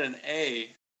had it at an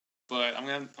A, but I'm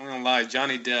gonna lie.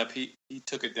 Johnny Depp, he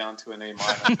took it down to an A-.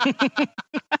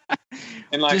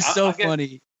 And like, just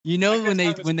funny.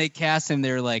 When they cast him,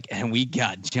 they're like, and we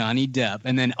got Johnny Depp,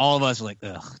 and then all of us were like,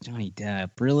 ugh, Johnny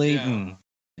Depp, really? Yeah.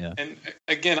 Yeah. And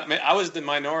again, I mean, I was the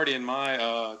minority in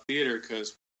my theater,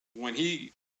 because when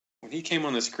he came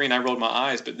on the screen, I rolled my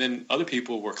eyes, but then other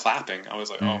people were clapping. I was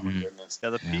like, oh my goodness.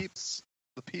 Yeah, the peeps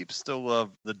still love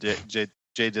the Jay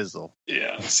Dizzle.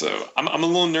 Yeah, so I'm a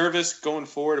little nervous going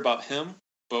forward about him,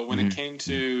 but when it came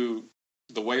to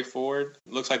the way forward,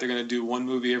 it looks like they're going to do 1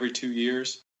 movie every 2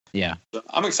 years. Yeah. So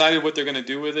I'm excited what they're going to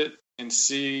do with it, and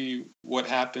see what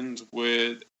happens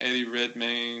with Eddie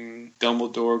Redmayne,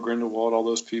 Dumbledore, Grindelwald, all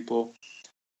those people.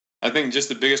 I think just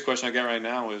the biggest question I got right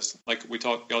now is, like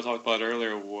y'all talked about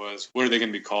earlier, was what are they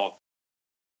going to be called?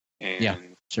 And, yeah,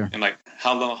 sure. And like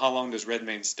how long does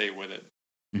Redmayne stay with it?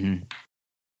 Mm-hmm.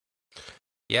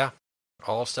 Yeah,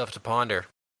 all stuff to ponder.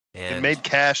 And it made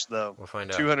cash though. We'll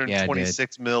find out.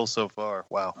 226 mil so far.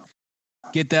 Wow.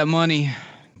 Get that money.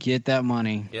 Yeah,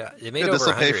 it made over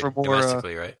 100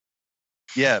 domestically, right?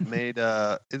 Yeah, it made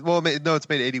it's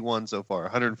made 81 so far,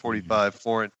 145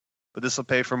 foreign. But this will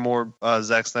pay for more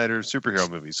Zack Snyder superhero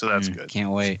movies, so that's good.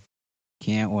 Can't wait.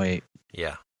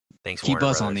 Yeah. Thanks, Keep Warner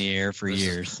us on Brothers. the air for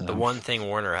years. So. The one thing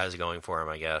Warner has going for him,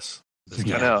 I guess. I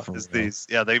know. Is these?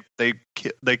 Yeah,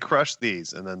 they crush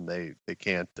these, and then they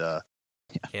can't. They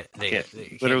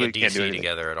literally can't can't do DC anything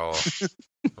together at all.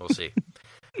 We'll see.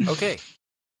 Okay,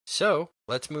 so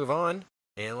let's move on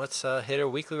and let's hit a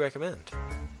weekly recommend.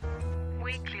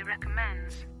 Weekly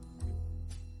recommends.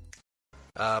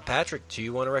 Patrick, do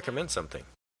you want to recommend something?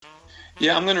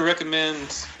 Yeah, I'm going to recommend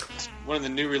one of the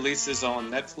new releases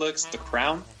on Netflix, The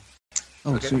Crown.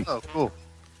 Oh, sweet. Oh, cool.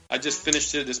 I just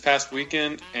finished it this past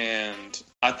weekend, and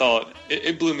I thought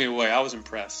it blew me away. I was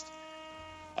impressed.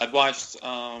 I'd watched.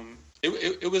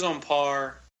 It was on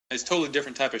par. It's a totally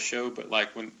different type of show, but like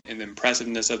in the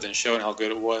impressiveness of the show and how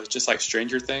good it was, just like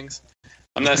Stranger Things.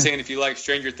 I'm not saying if you like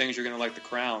Stranger Things, you're going to like The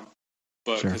Crown,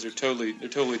 but because they're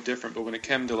totally different. But when it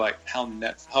came to like how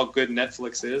good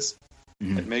Netflix is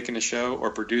at making a show or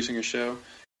producing a show,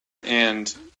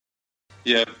 and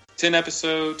 10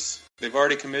 episodes. They've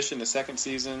already commissioned the second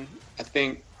season. I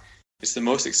think it's the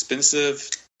most expensive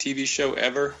TV show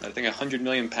ever. I think £100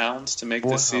 million to make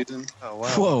this season. Oh wow!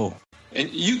 Whoa! And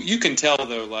you can tell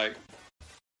though, like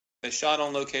they shot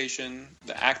on location.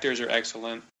 The actors are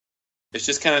excellent. It's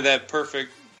just kind of that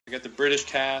perfect. You got the British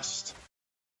cast,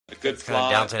 a good plot.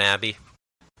 Kind of Downton Abbey.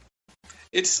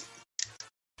 I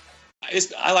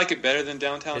like it better than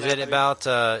Downtown Is Abbey. it about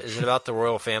the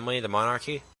royal family, the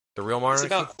monarchy, the real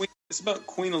monarchy? It's about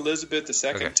Queen Elizabeth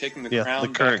II Okay. taking the Yeah, crown.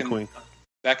 the current queen.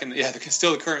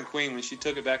 Still the current queen when she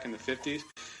took it back in the 50s.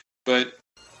 But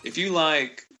if you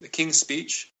like the King's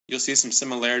Speech, you'll see some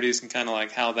similarities and kind of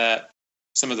like how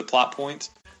some of the plot points.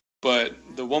 But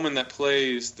the woman that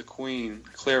plays the queen,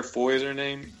 Claire Foy is her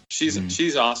name.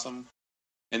 She's awesome.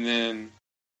 And then,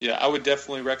 yeah, I would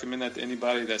definitely recommend that to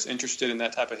anybody that's interested in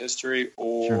that type of history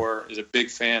or is a big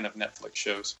fan of Netflix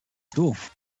shows. Cool.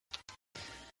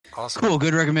 Awesome. Cool.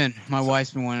 Good recommend. My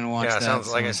wife's been wanting to watch Yeah, that. it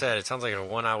sounds like so- I said. It sounds like a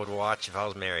one I would watch if I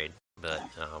was married, but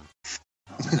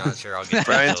I'm not sure I'll get.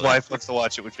 Brian's to it. wife wants to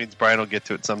watch it, which means Brian will get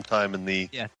to it sometime in the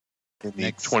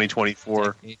Next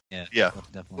 2024. Yeah. Yeah.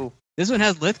 Definitely. Cool. This one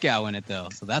has Lithgow in it though,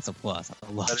 so that's a plus.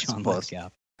 I love That is a John plus. Lithgow.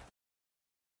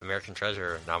 American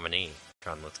Treasure nominee,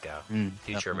 John Lithgow, future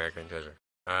definitely. American Treasure.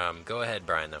 Go ahead,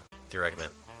 Brian. Though, do you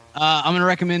recommend? I'm gonna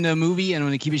recommend a movie, and I'm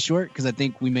gonna keep it short because I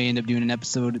think we may end up doing an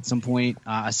episode at some point.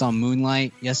 I saw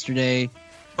Moonlight yesterday.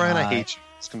 Brian, I hate you.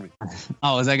 It's gonna be.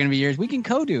 Oh, is that gonna be yours? We can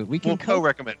co-do it. We can We'll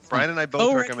co-recommend. Brian and I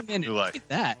both recommend co-recommend it. New Look Life. at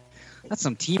that. That's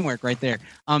some teamwork right there.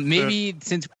 Maybe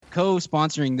since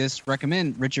co-sponsoring this,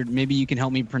 recommend Richard. Maybe you can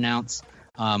help me pronounce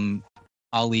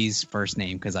Ali's first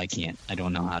name because I can't. I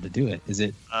don't know how to do it. Is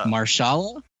it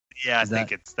Marshala? Yeah, I Is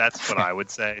think that's what I would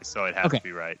say. So it has Okay. to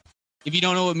be right. If you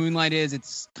don't know what Moonlight is,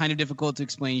 it's kind of difficult to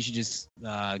explain. You should just,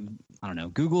 I don't know,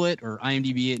 Google it or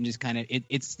IMDb it and just kind of,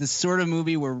 it's the sort of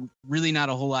movie where really not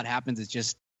a whole lot happens. It's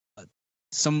just a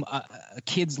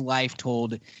kid's life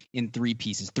told in 3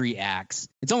 pieces, 3 acts.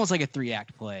 It's almost like a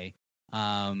 3-act play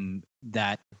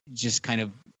that just kind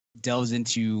of delves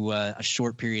into a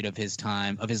short period of his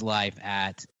life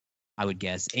at, I would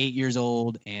guess, 8 years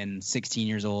old and 16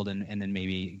 years old, and then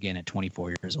maybe again at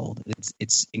 24 years old.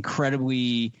 It's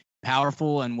incredibly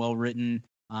powerful and well written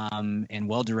and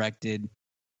well directed.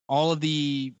 All of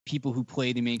the people who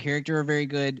play the main character are very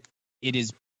good. It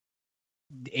is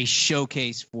a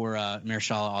showcase for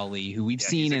Mahershala Ali, who we've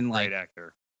seen he's a in great like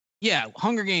actor.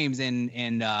 Hunger Games and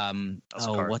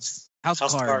Cards. House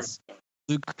House Cards.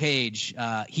 Luke Cage.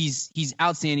 He's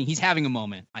outstanding. He's having a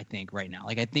moment, I think, right now.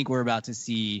 Like I think we're about to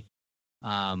see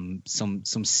some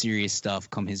serious stuff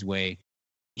come his way.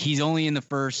 He's only in the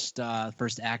first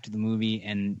act of the movie,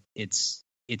 and it's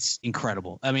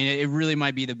incredible. I mean, it really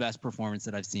might be the best performance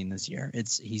that I've seen this year.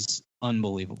 He's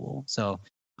unbelievable. So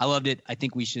I loved it. I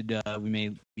think we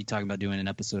may be talking about doing an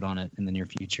episode on it in the near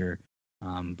future.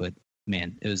 But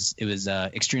man, it was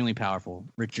extremely powerful.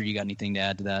 Richard, you got anything to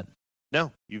add to that?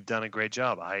 No, you've done a great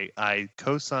job. I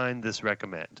co-signed this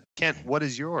recommend. Kent, what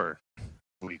is your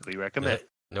weekly recommend?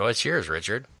 No, it's yours,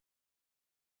 Richard.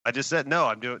 I just said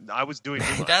no. I was doing.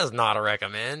 That's not a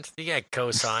recommend. You got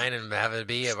co-sign and have it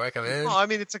be a recommend. Well, I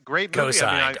mean, it's a great movie.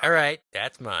 Co-signed. I All right,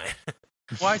 that's mine.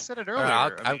 well, I said it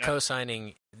earlier. I'm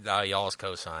co-signing y'all's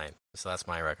co-sign, so that's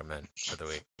my recommend for the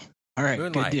week. All right,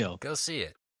 Moonlight, good deal. Go see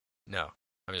it. No,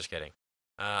 I'm just kidding.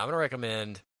 I'm going to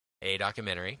recommend a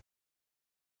documentary.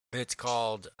 It's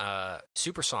called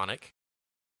Supersonic,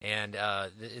 and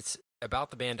it's about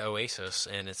the band Oasis,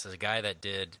 and it's a guy that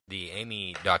did the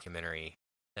Amy documentary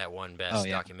that won Best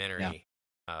Documentary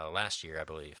last year, I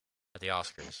believe, at the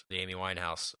Oscars, the Amy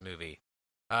Winehouse movie.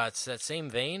 It's that same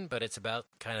vein, but it's about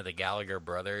kind of the Gallagher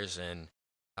brothers and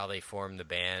how they formed the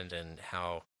band and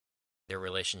how their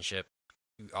relationship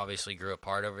obviously grew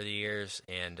apart over the years,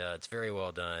 and it's very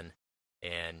well done.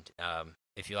 And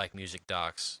if you like music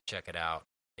docs, check it out,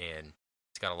 and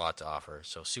it's got a lot to offer.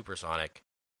 So Supersonic,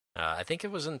 I think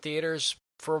it was in theaters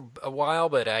for a while,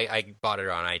 but I bought it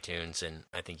on iTunes, and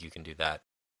I think you can do that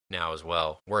now as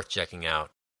well. Worth checking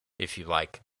out if you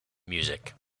like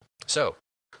music. So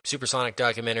Supersonic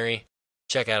documentary,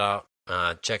 check it out.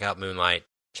 Check out Moonlight.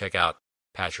 Check out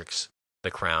Patrick's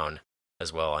The Crown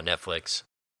as well on Netflix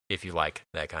if you like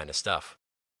that kind of stuff.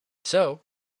 So,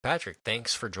 Patrick,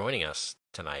 thanks for joining us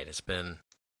tonight. It's been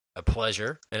a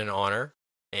pleasure and an honor.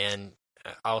 And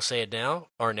I'll say it now,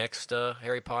 our next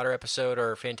Harry Potter episode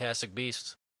or Fantastic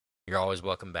Beasts, you're always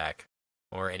welcome back,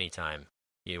 or anytime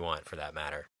you want for that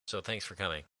matter. So thanks for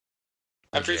coming.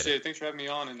 I appreciate it. Thanks for having me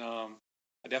on, and I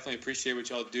definitely appreciate what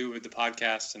y'all do with the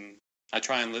podcast, and I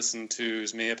try and listen to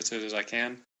as many episodes as I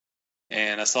can.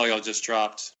 And I saw y'all just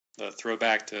dropped the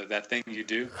throwback to That Thing You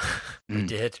Do. We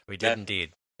did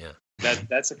indeed. Yeah.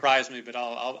 That surprised me, but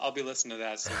I'll be listening to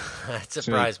that soon. It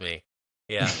surprised me.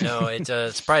 Yeah, no, it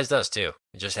surprised us too.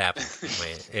 It just happened.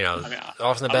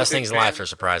 Often the best things in life are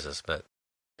surprises. But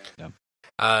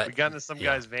We got into some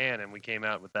guy's van and we came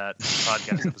out with that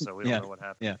podcast episode. We don't know what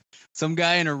happened. Yeah. Some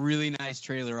guy in a really nice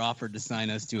trailer offered to sign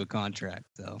us to a contract.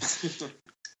 So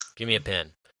Give me a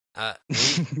pen.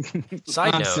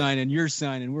 Side note, signing, you're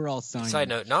signing, we're all signing. Side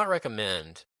note, not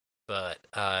recommend, but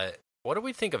what do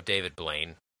we think of David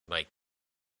Blaine? Like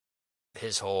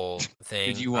his whole thing.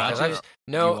 Did you watch it?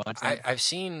 No, I've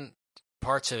seen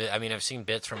parts of it. I mean, I've seen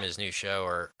bits from his new show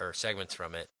or segments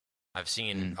from it. I've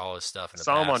seen all his stuff in the past.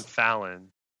 Saw him on Fallon,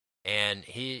 and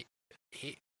he,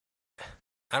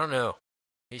 I don't know.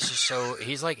 He's just so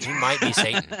he's like he might be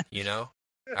Satan, you know.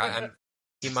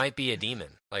 He might be a demon.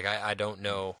 Like I don't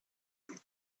know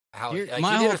how. Like,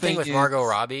 he did a thing with Margot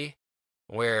Robbie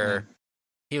where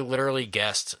he literally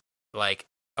guessed like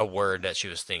a word that she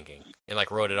was thinking and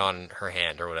like wrote it on her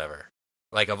hand or whatever.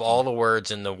 Like of all the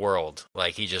words in the world,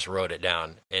 like he just wrote it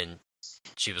down, and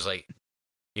she was like,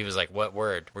 he was like, "What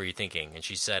word were you thinking?" And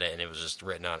she said it, and it was just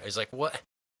written on. It's like, what?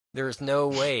 There's no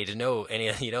way to know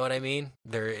any. You know what I mean?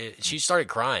 She started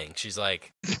crying. She's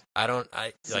like,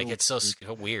 it's so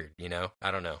weird. You know,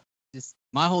 I don't know. Just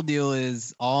my whole deal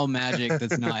is all magic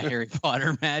that's not Harry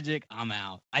Potter magic. I'm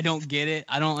out. I don't get it.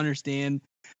 I don't understand.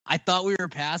 I thought we were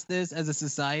past this as a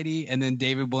society, and then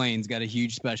David Blaine's got a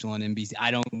huge special on NBC.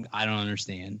 I don't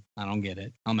understand. I don't get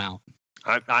it. I'm out.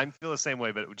 I feel the same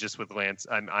way, but just with Lance.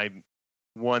 I'm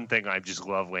one thing. I just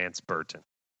love Lance Burton.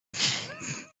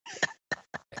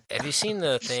 Have you seen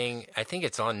the thing? I think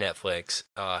it's on Netflix.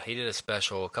 He did a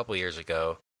special a couple years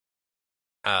ago.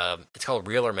 It's called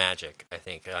Real or Magic, I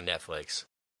think, on Netflix.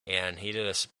 And he did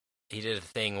a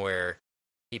thing where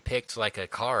he picked like a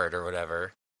card or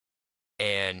whatever,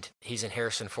 and he's in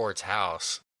Harrison Ford's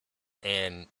house,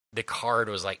 and the card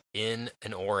was like in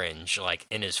an orange, like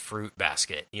in his fruit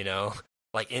basket, you know,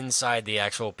 like inside the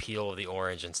actual peel of the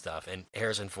orange and stuff. And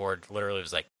Harrison Ford literally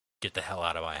was like, "Get the hell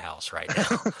out of my house right now!"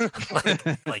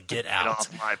 like get out. Get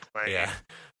off my plane. Yeah,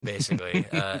 basically.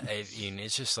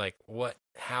 It's just like what,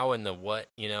 how, and the what.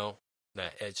 You know,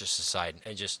 it's just a side.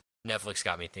 It just Netflix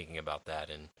got me thinking about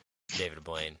that, and David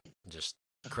Blaine, just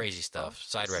crazy stuff.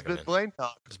 Side recommend. Blaine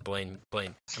talk. Just Blaine.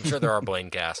 I'm sure there are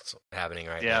Blaine casts happening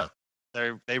right now.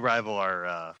 Yeah, they rival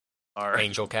our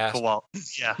Angel cast.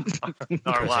 Yeah,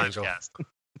 our live Angel cast.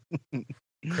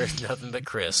 Chris, nothing but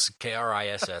Chris.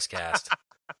 KRISS cast.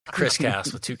 Chris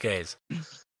cast with 2 Ks.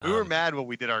 We were mad when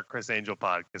we did our Chris Angel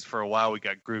pod because for a while we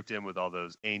got grouped in with all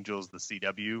those Angels, the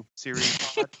CW series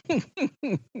pod.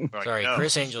 Sorry, no.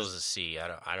 Chris Angel is a C.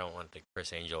 I don't want the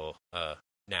Chris Angel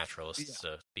naturalists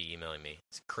to be emailing me.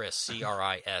 It's Chris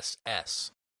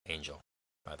CRISS Angel,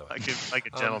 by the way. Like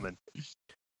a gentleman.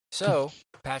 So,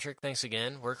 Patrick, thanks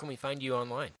again. Where can we find you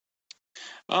online?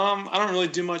 I don't really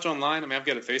do much online. I mean, I've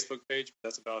got a Facebook page, but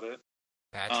that's about it.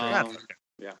 Patrick.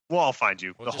 Yeah. We'll all find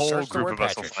you. We'll the whole group of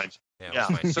us Patrick. will find you. Yeah,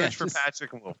 we'll Search for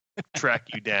Patrick and we'll track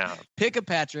you down. Pick a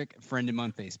Patrick, friend him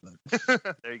on Facebook.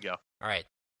 There you go. All right.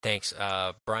 Thanks.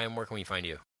 Brian, where can we find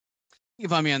you? You can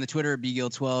find me on the Twitter at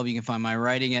bgill12. You can find my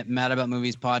writing at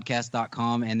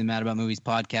madaboutmoviespodcast.com and the Mad About Movies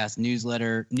podcast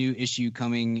newsletter. New issue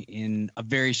coming in a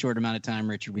very short amount of time,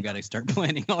 Richard. We got to start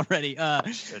planning already.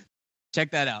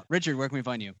 Check that out. Richard, where can we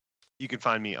find you? You can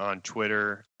find me on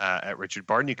Twitter at Richard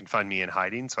Barton. You can find me in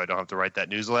hiding, so I don't have to write that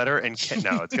newsletter. And it's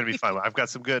going to be fun. I've got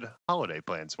some good holiday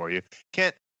plans for you.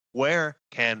 Kent, where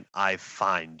can I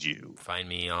find you? Find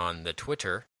me on the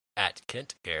Twitter at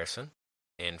Kent Garrison,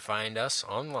 and find us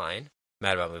online,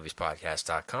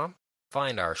 madaboutmoviespodcast.com.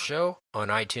 Find our show on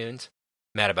iTunes,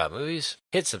 Mad About Movies.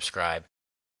 Hit subscribe.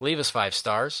 Leave us 5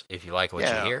 stars if you like what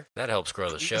you hear. That helps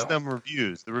grow the show. Leave them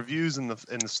reviews. The reviews and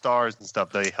the stars and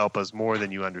stuff, they help us more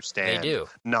than you understand. They do.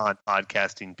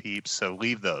 Non-podcasting peeps, so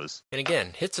leave those. And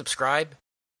again, hit subscribe.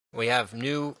 We have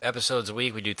new episodes a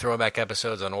week. We do throwback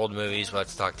episodes on old movies. We like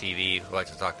to talk TV. We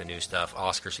like to talk the new stuff.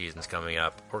 Oscar season's coming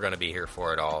up. We're going to be here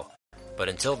for it all. But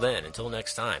until then, until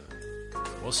next time,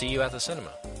 we'll see you at the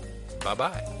cinema.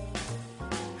 Bye-bye.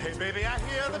 Hey, baby, I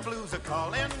hear the blues are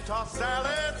calling, tossed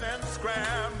salads and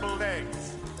scrambled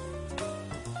eggs.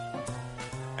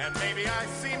 And maybe I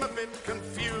seem a bit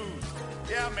confused.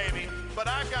 Yeah, maybe, but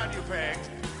I got you pegged.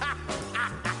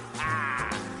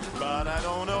 But I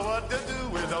don't know what to do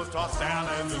with those tossed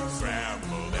salads and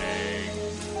scrambled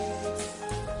eggs.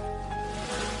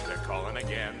 They're calling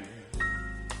again.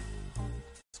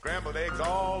 Scrambled eggs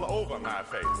all over my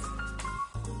face.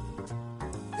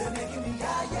 They're making me